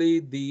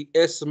obviously the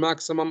S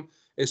maximum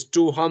is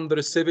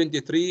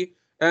 273,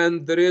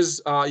 and there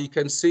is, you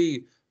can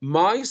see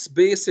my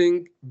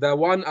spacing, the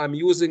one I'm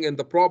using in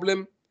the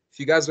problem, if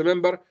you guys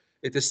remember,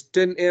 it is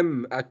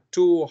 10M at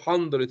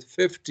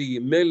 250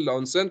 mil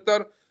on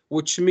center,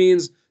 which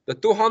means the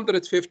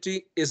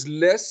 250 is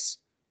less.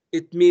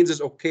 It means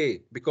it's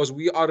okay because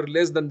we are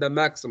less than the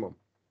maximum.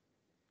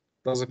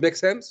 Does it make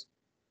sense?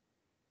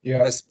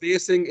 Yeah. The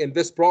spacing in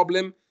this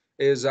problem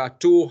is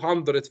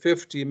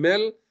 250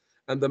 mil,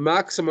 and the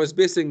maximum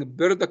spacing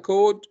per the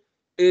code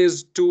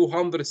is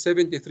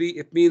 273.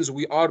 It means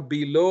we are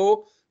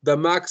below the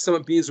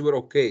maximum, means we're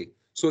okay.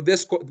 So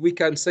this we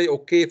can say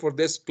okay for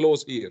this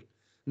clause here.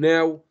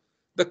 Now,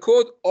 the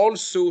code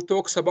also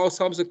talks about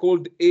something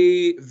called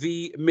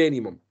AV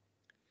minimum.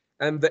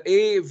 And the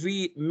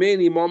AV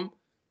minimum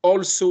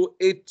also,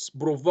 it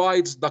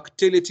provides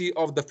ductility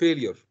of the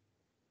failure.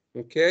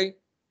 Okay?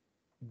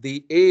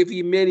 The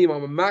AV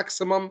minimum and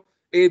maximum,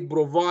 it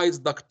provides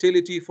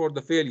ductility for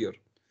the failure.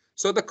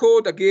 So the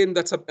code, again,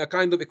 that's a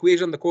kind of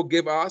equation the code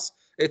gave us.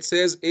 It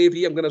says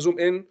AV, I'm going to zoom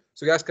in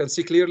so you guys can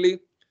see clearly.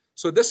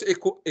 So this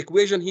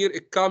equation here,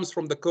 it comes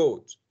from the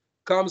code.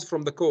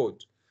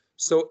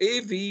 So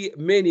AV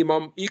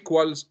minimum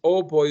equals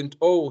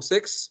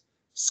 0.06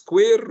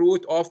 square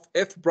root of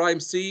F prime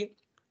C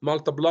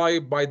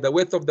multiplied by the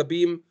width of the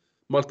beam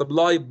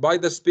multiplied by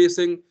the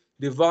spacing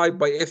divided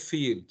by F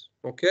field.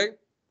 Okay?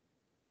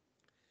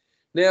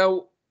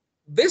 Now,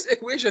 this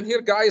equation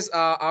here, guys,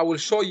 I will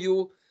show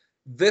you.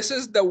 This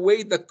is the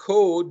way the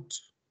code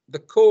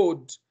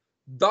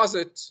does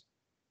it.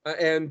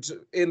 And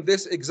in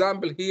this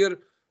example here,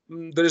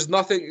 there is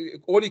nothing.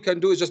 All you can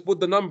do is just put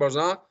the numbers.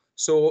 Huh?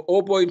 So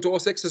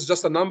 0.06 is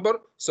just a number.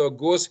 So it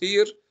goes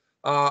here.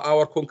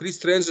 Our concrete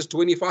strength is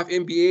 25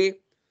 MPa.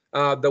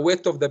 The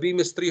width of the beam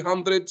is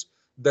 300.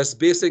 The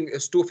spacing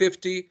is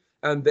 250.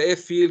 And the F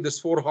field is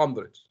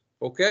 400.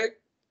 Okay?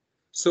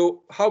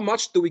 So how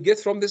much do we get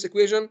from this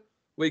equation?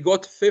 We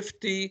got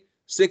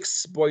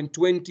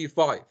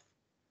 56.25.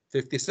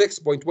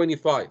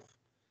 56.25.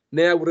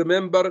 Now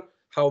remember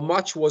how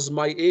much was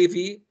my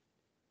AV?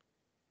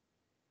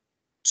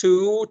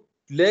 2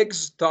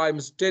 legs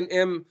times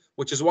 10M,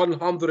 which is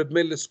 100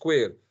 mil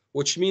square,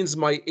 which means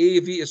my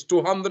AV is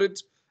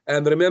 200.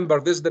 And remember,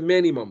 this is the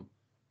minimum.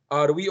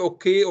 Are we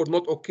okay or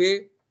not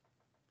okay?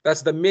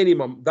 That's the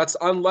minimum. That's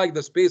unlike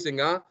the spacing,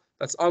 huh?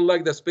 That's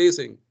unlike the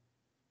spacing.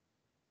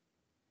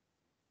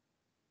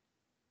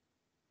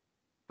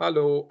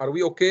 Hello, are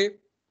we okay?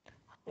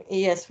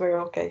 Yes,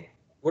 we're okay.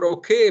 We're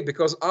okay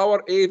because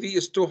our AV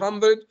is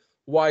 200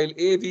 while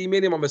AV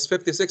minimum is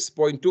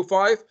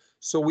 56.25.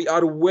 So we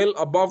are well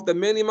above the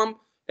minimum,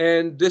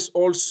 and this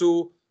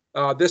also,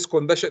 this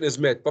condition is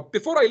met. But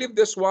before I leave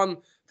this one,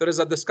 there is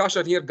a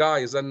discussion here,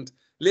 guys, and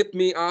let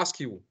me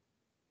ask you.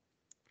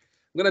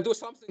 I'm gonna do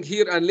something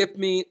here and let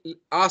me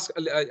ask,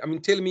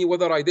 tell me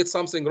whether I did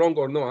something wrong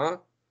or no, huh?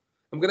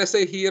 I'm gonna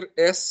say here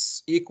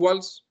S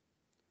equals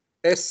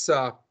S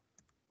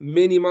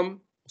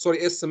minimum,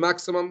 sorry, S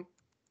maximum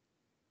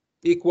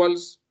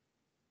equals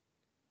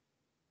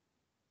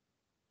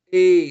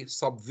A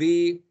sub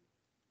V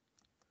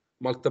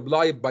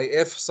multiplied by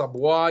F sub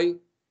Y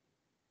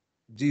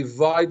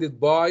divided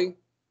by,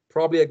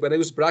 probably I'm going to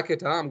use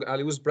bracket, huh? I'll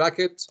use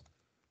bracket.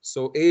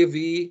 So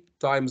AV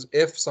times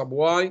F sub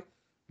Y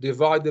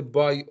divided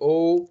by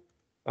O,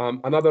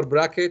 another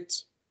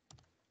bracket,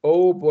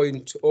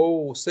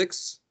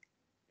 0.06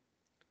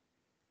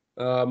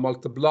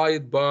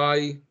 multiplied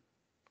by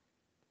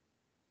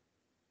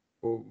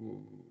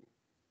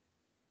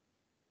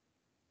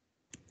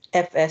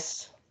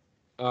Fs.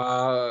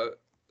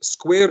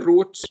 Square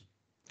root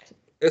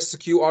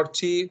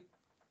SQRT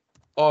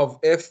of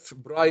F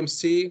prime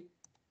C.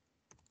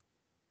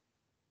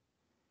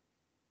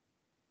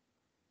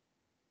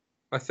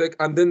 I think,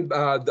 and then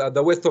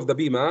the width of the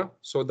beam,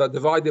 so that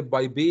divided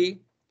by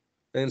B,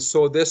 and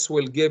so this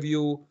will give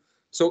you.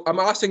 So I'm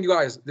asking you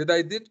guys, did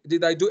I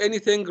do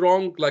anything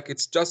wrong? Like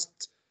it's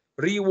just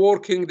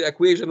reworking the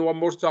equation one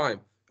more time,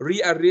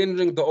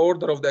 rearranging the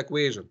order of the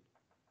equation.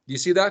 Do you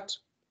see that?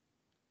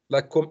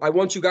 Like I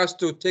want you guys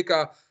to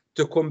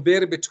to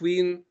compare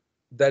between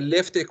the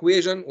left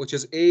equation, which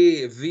is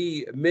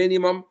AV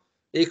minimum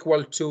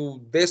equal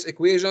to this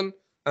equation,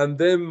 and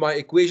then my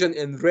equation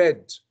in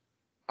red.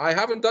 I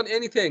haven't done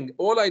anything.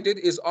 All I did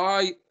is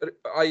I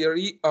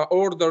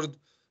ordered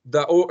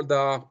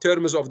the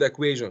terms of the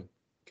equation.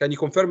 Can you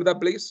confirm that,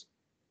 please?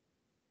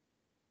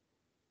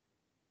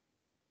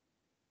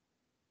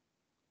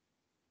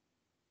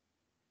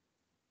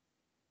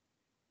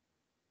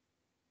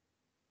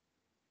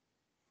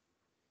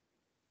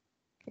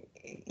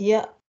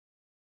 Yeah.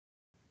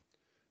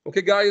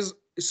 Okay, guys.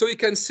 So you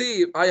can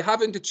see I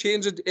haven't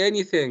changed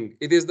anything.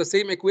 It is the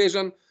same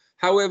equation.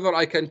 However,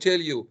 I can tell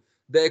you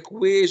the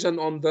equation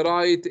on the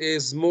right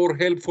is more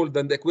helpful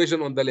than the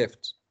equation on the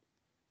left.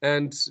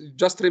 And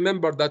just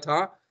remember that,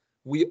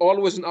 we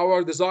always in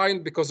our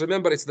design, because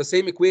remember it's the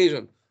same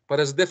equation, but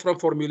it's different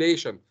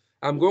formulation.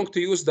 I'm going to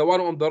use the one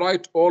on the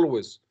right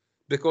always,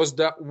 because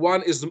the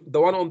one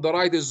on the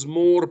right is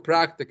more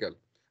practical.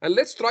 And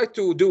let's try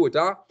to do it.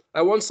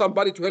 I want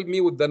somebody to help me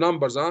with the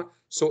numbers.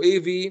 So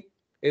AV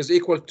is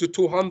equal to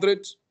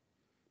 200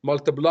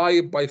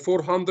 multiplied by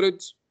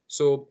 400.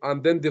 So,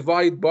 and then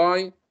divide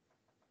by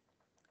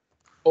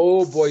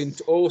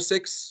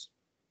 0.06,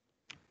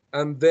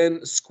 and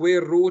then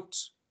square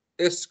root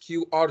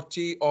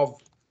SQRT of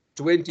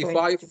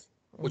 25,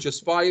 which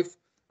is 5,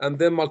 and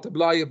then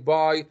multiply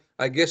by,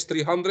 I guess,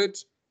 300,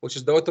 which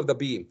is the width of the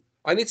beam.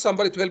 I need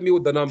somebody to help me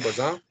with the numbers,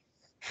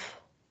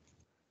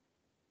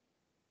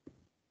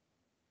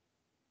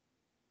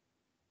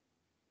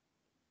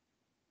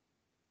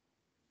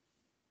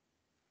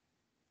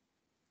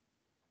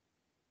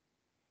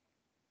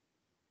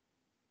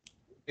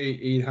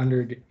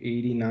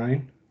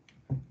 889.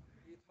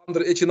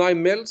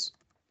 889 mils.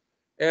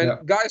 And Yeah.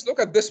 guys, look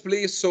at this,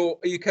 please. So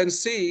you can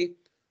see,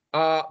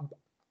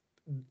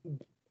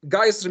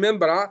 guys,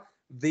 remember,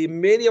 the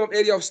minimum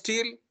area of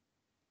steel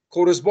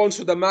corresponds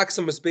to the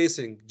maximum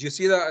spacing. Do you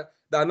see the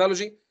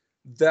analogy?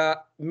 The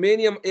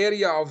minimum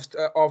area of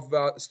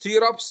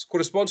stirrups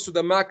corresponds to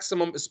the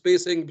maximum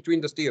spacing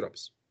between the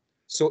stirrups.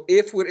 So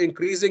if we're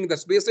increasing the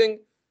spacing,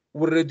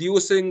 we're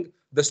reducing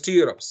the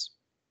stirrups.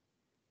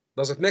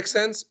 Does it make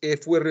sense?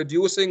 If we're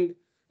increasing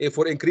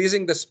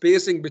the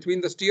spacing between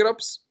the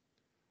stirrups,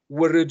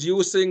 we're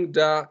reducing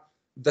the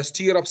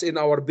stirrups in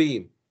our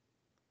beam.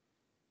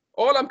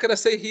 All I'm gonna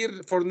say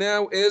here for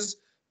now is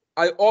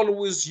I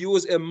always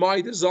use in my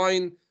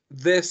design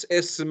this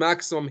S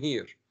maximum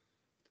here.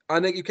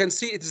 And you can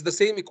see it is the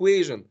same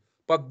equation,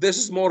 but this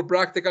is more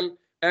practical,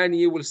 and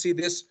you will see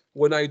this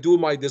when I do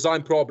my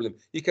design problem.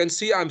 You can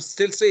see I'm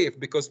still safe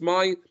because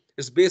my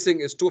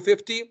spacing is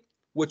 250,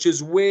 which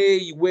is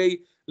way, way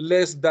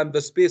less than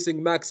the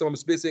maximum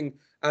spacing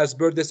as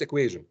per this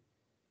equation.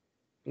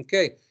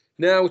 Okay,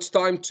 now it's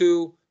time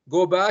to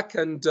go back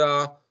and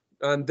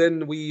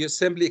then we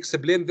simply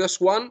explain this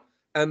one,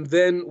 and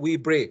then we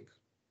break.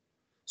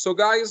 So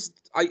guys,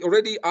 I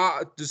already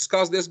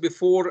discussed this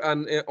before,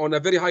 and on a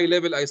very high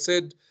level, I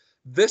said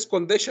this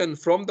condition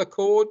from the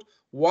code,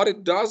 what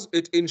it does,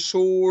 it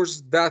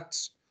ensures that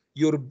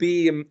your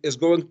beam is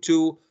going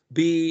to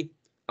be,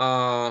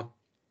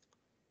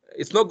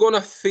 it's not going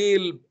to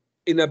fail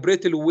in a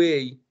brittle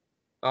way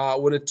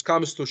when it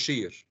comes to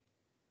shear.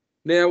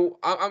 Now,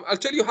 I'll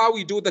tell you how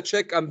we do the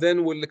check, and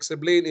then we'll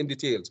explain in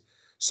details.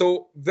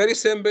 So very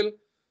simple.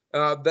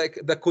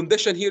 The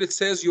condition here, it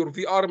says your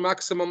VR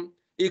maximum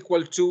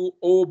equal to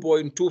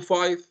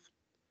 0.25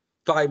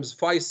 times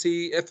phi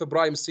c f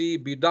prime c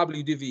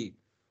bw dv.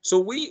 So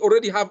we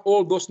already have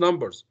all those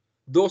numbers.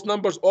 Those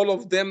numbers, all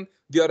of them,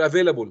 they are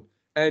available.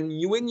 And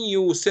when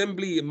you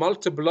simply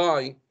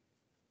multiply,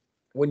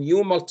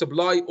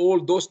 all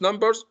those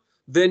numbers,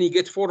 then you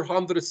get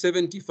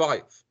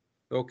 475.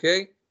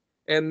 Okay.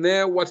 And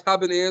now what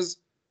happened is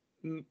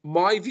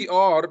my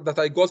VR that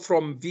I got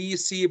from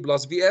VC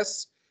plus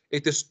VS,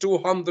 it is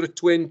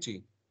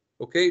 220.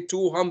 Okay,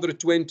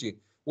 220,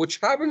 which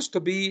happens to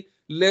be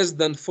less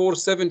than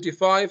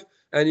 475.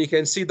 And you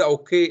can see that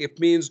okay, it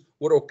means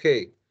we're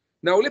okay.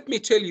 Now let me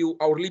tell you,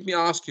 or let me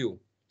ask you,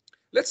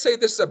 let's say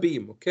this is a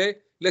beam, okay?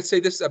 Let's say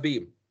this is a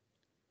beam,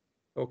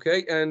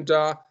 okay? And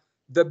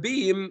the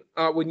beam,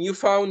 when you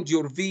found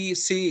your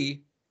VC,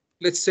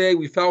 let's say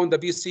we found the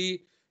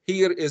VC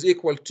here is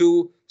equal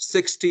to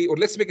 60, or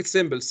let's make it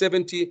simple,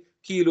 70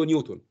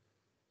 kilonewton.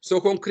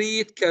 So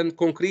concrete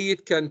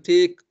can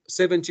take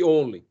 70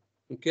 only,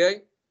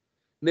 okay?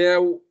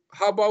 Now,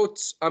 how about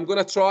I'm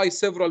gonna try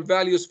several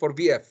values for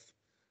VF.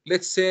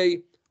 Let's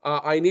say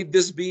I need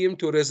this beam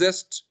to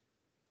resist,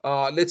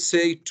 let's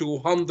say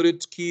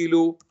 200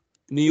 kilo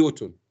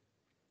Newton.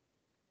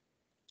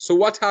 So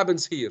what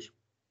happens here?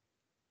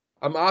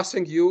 I'm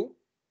asking you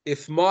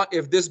if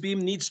this beam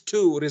needs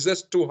to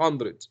resist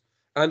 200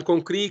 and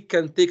concrete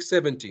can take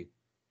 70.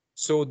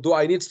 So do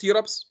I need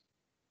stirrups?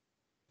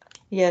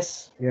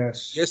 Yes.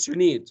 Yes. Yes, you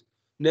need.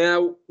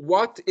 Now,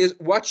 what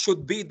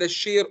should be the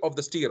share of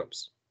the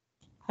stirrups?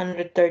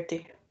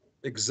 130.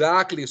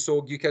 Exactly.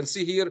 So you can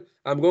see here,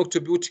 I'm going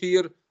to put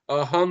here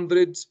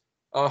 100,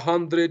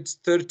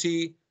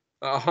 130,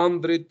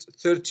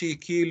 130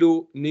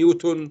 kilo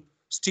Newton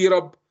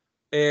stirrup,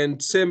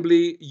 and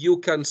simply you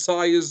can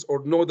size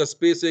or know the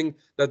spacing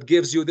that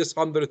gives you this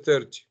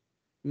 130.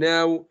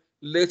 Now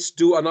let's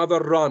do another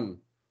run.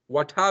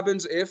 What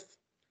happens if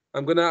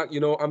I'm going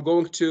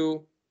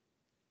to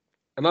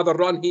another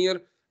run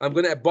here. I'm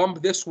gonna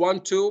bump this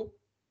one to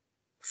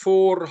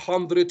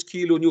 400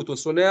 kilo Newton.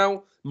 So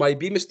now my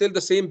beam is still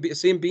the same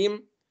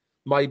beam.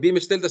 My beam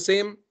is still the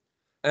same,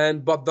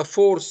 but the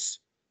force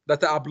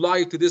that I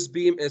apply to this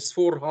beam is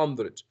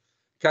 400.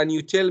 Can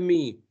you tell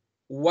me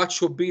what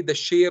should be the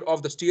share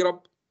of the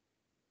stirrup?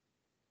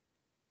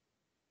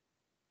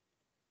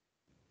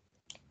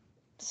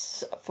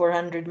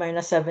 400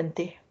 minus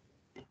 70.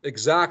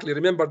 Exactly.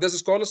 Remember, this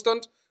is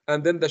constant,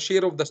 and then the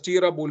share of the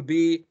stirrup will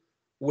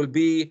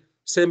be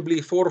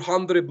simply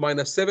 400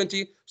 minus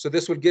 70. So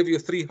this will give you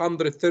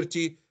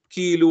 330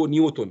 kilo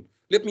Newton.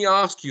 Let me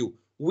ask you,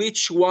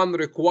 which one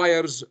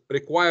requires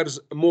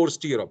more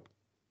stirrup?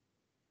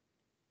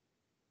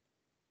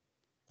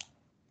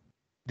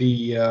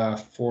 The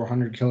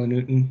 400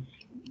 kilonewton.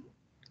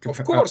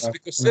 Of course,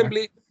 because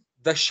simply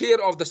the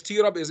share of the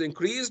stirrup is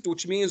increased,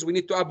 which means we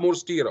need to add more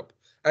stirrup.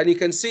 And you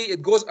can see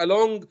it goes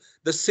along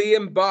the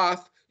same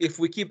path if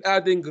we keep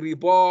adding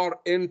rebar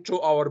into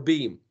our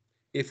beam.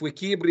 If we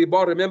keep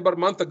rebar, remember a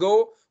month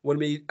ago when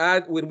we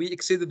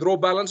exceeded row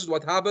balances,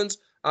 what happens?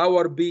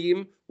 Our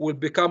beam will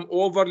become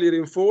overly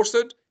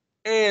reinforced,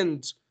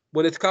 and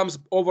when it comes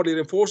overly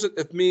reinforced,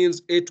 it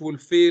means it will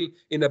fail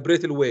in a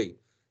brittle way.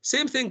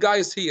 Same thing,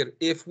 guys, here.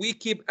 If we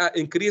keep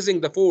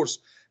increasing the force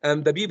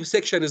and the beam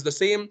section is the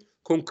same,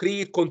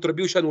 concrete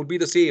contribution will be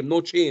the same, no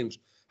change.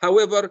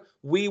 However,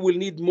 we will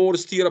need more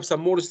stirrups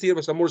and more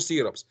stirrups and more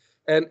stirrups.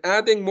 And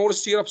adding more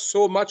stirrups,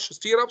 so much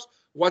stirrups,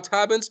 what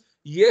happens?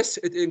 Yes,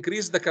 it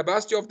increases the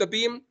capacity of the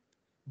beam,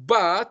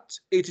 but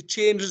it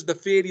changes the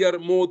failure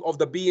mode of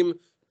the beam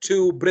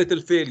to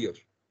brittle failure.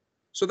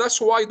 So that's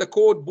why the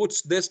code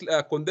puts this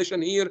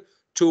condition here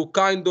to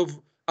kind of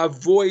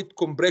avoid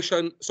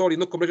compression, sorry,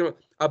 not compression,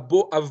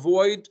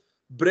 avoid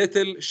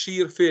brittle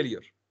shear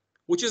failure,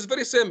 which is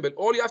very simple.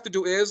 All you have to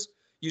do is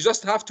you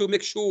just have to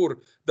make sure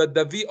that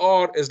the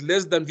VR is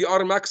less than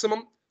VR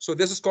maximum. So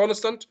this is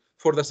constant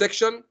for the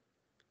section.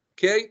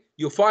 Okay,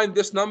 you find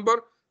this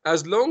number.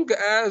 As long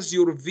as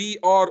your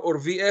VR or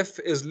VF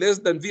is less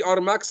than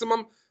VR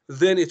maximum,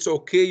 then it's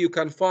okay. You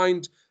can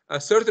find a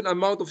certain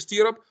amount of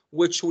stirrup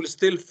which will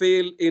still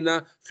fail in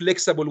a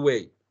flexible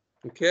way.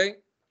 Okay,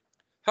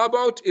 how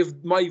about if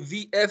my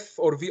VF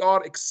or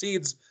VR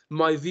exceeds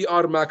my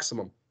VR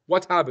maximum?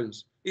 What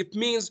happens? It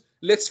means,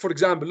 for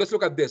example, let's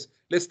look at this.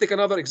 Let's take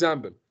another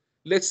example.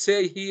 Let's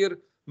say here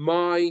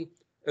my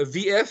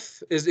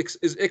VF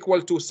is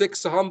equal to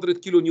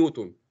 600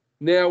 kilonewton.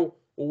 Now,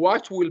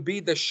 what will be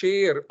the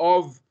share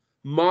of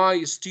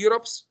my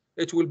stirrups?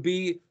 It will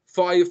be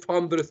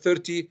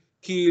 530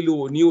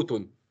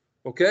 kilonewton.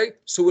 Okay,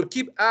 so we'll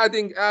keep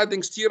adding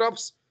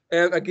stirrups,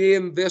 and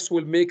again, this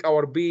will make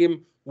our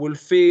beam will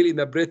fail in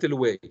a brittle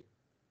way.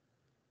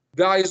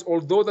 Guys,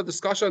 although the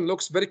discussion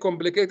looks very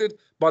complicated,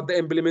 but the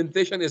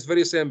implementation is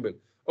very simple.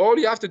 All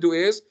you have to do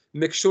is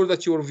make sure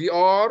that your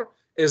VR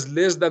is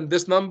less than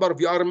this number,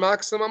 VR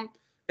maximum,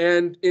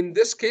 and in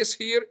this case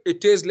here,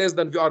 it is less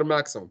than VR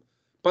maximum.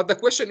 But the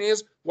question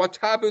is, what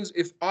happens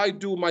if I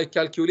do my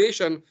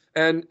calculation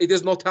and it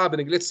is not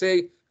happening? Let's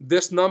say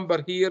this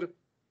number here,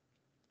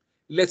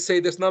 let's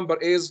say this number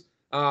is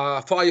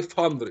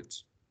 500,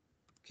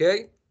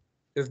 okay?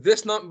 If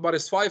this number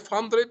is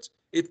 500,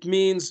 it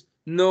means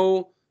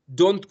no,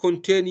 don't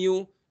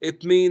continue.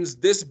 It means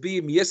this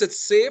beam, yes, it's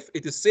safe,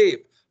 it is safe,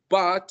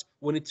 but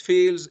when it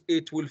fails,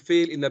 it will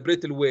fail in a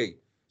brittle way.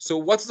 So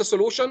what's the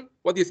solution?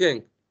 What do you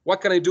think?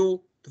 What can I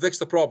do to fix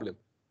the problem?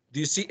 Do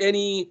you see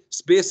any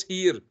space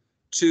here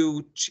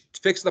to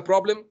fix the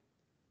problem?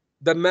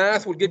 The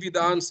math will give you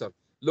the answer.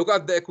 Look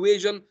at the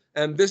equation,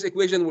 and this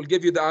equation will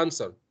give you the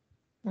answer.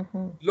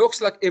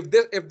 Looks like if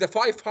the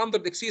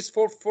 500 exceeds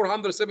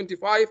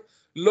 475,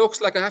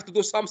 looks like I have to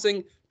do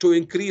something to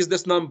increase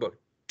this number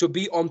to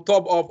be on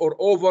top of or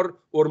over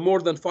or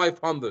more than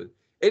 500.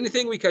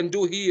 Anything we can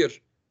do here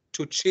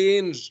to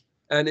change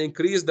and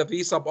increase the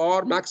V sub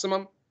R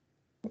maximum?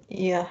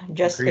 Yeah,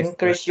 just Increase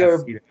increase the your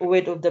speed.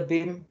 width of the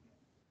beam.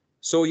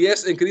 So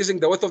yes, increasing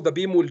the width of the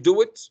beam will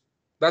do it.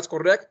 That's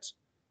correct.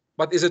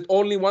 But is it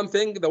only one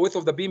thing, the width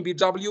of the beam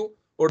BW,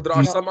 or there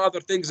are some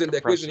other things in the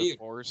equation here?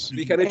 Force.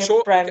 We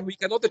cannot we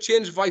cannot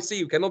change phi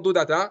c. We cannot do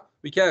that, huh?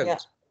 We can't. Yeah.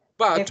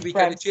 But F we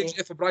can prime change C.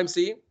 F prime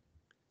C.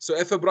 So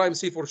F prime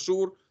C for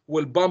sure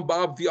will bump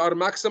up VR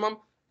maximum.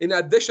 In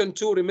addition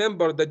to,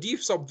 remember, the D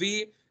sub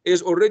V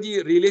is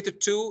already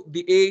related to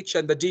the H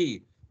and the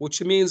D,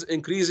 which means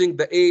increasing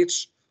the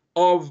H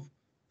of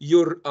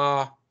your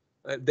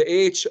the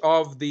H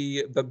of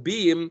the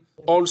beam.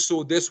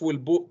 Also, this will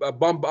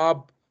bump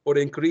up or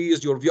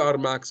increase your VR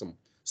maximum.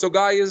 So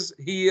guys,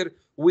 here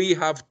we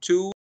have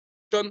two: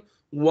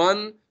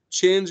 one,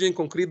 changing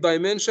concrete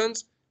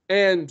dimensions,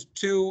 and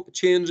two,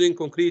 changing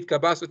concrete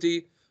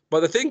capacity. But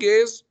the thing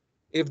is,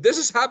 if this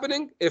is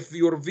happening, if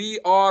your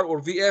VR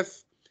or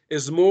VF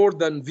is more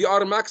than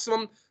VR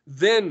maximum,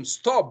 then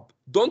stop.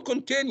 Don't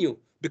continue,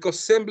 because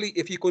simply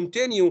if you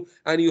continue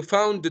and you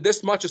found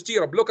this much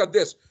stirrup, look at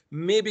this.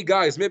 Maybe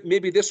guys,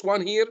 maybe this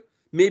one here,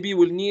 maybe you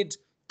will need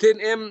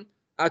 10M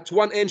at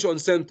 1 inch on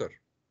center,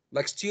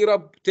 like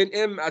stirrup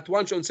 10M at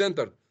 1 inch on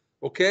center.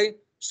 Okay,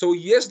 so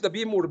yes, the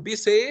beam will be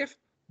safe,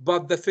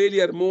 but the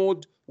failure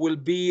mode will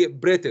be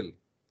brittle,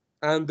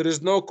 and there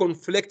is no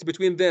conflict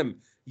between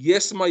them.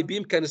 Yes, my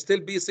beam can still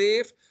be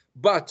safe,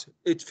 but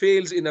it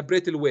fails in a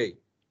brittle way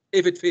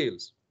if it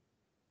fails.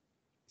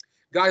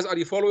 Guys, are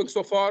you following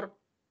so far?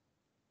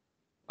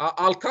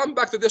 I'll come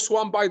back to this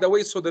one, by the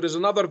way, so there is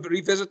another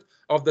revisit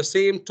of the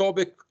same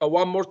topic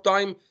one more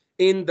time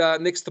in the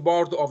next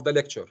part of the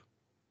lecture.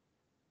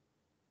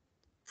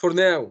 For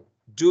now,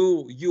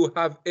 do you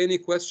have any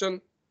question?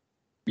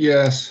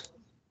 Yes.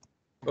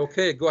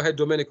 Okay, go ahead,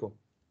 Domenico.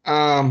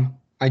 I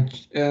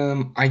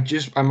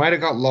might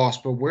have got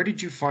lost, but where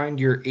did you find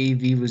your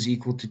AV was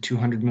equal to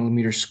 200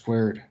 millimeters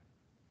squared?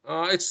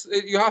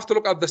 You have to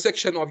look at the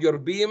section of your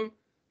beam.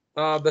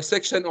 The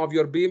section of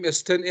your beam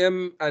is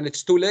 10M and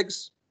it's 2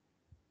 legs.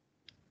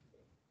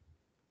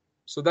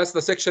 So that's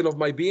the section of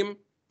my beam.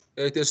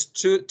 It is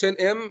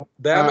 10M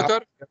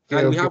diameter,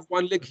 and we have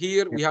one leg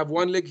here. We have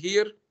one leg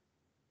here.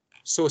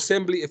 So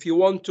simply, if you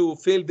want to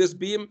fill this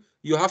beam,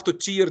 you have to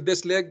tear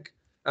this leg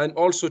and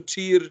also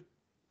tear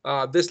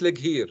this leg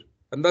here.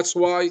 And that's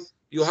why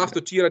you have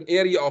to tear an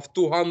area of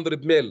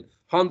 200 mil,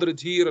 100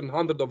 here and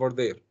 100 over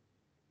there.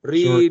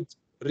 Read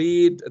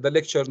the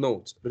lecture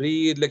notes.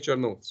 Read lecture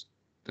notes.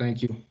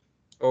 Thank you.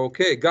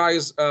 Okay,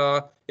 guys,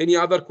 any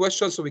other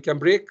questions so we can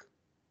break?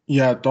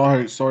 Yeah,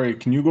 Tahir, sorry,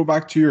 can you go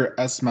back to your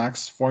S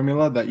max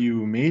formula that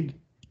you made?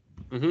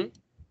 Mm-hmm.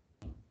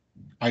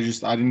 I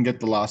didn't get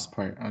the last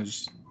part. I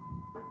just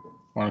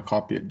want to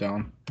copy it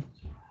down.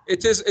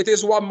 It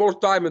is one more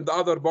time in the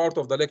other part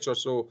of the lecture,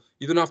 so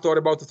you don't have to worry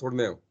about it for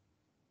now.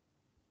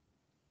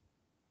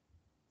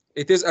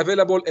 It is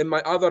available in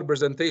my other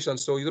presentation,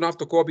 so you don't have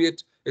to copy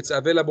it. It's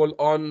available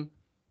on,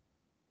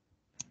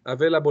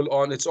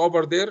 it's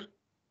over there,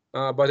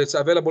 but it's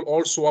available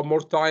also one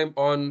more time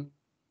on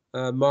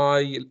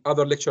my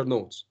other lecture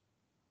notes.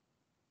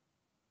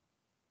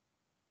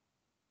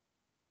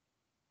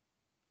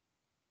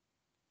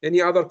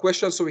 Any other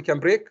questions so we can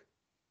break?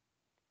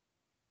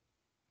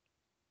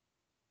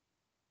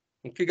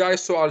 Okay,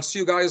 guys, so I'll see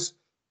you guys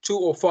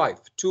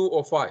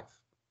 2:05.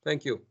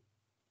 Thank you.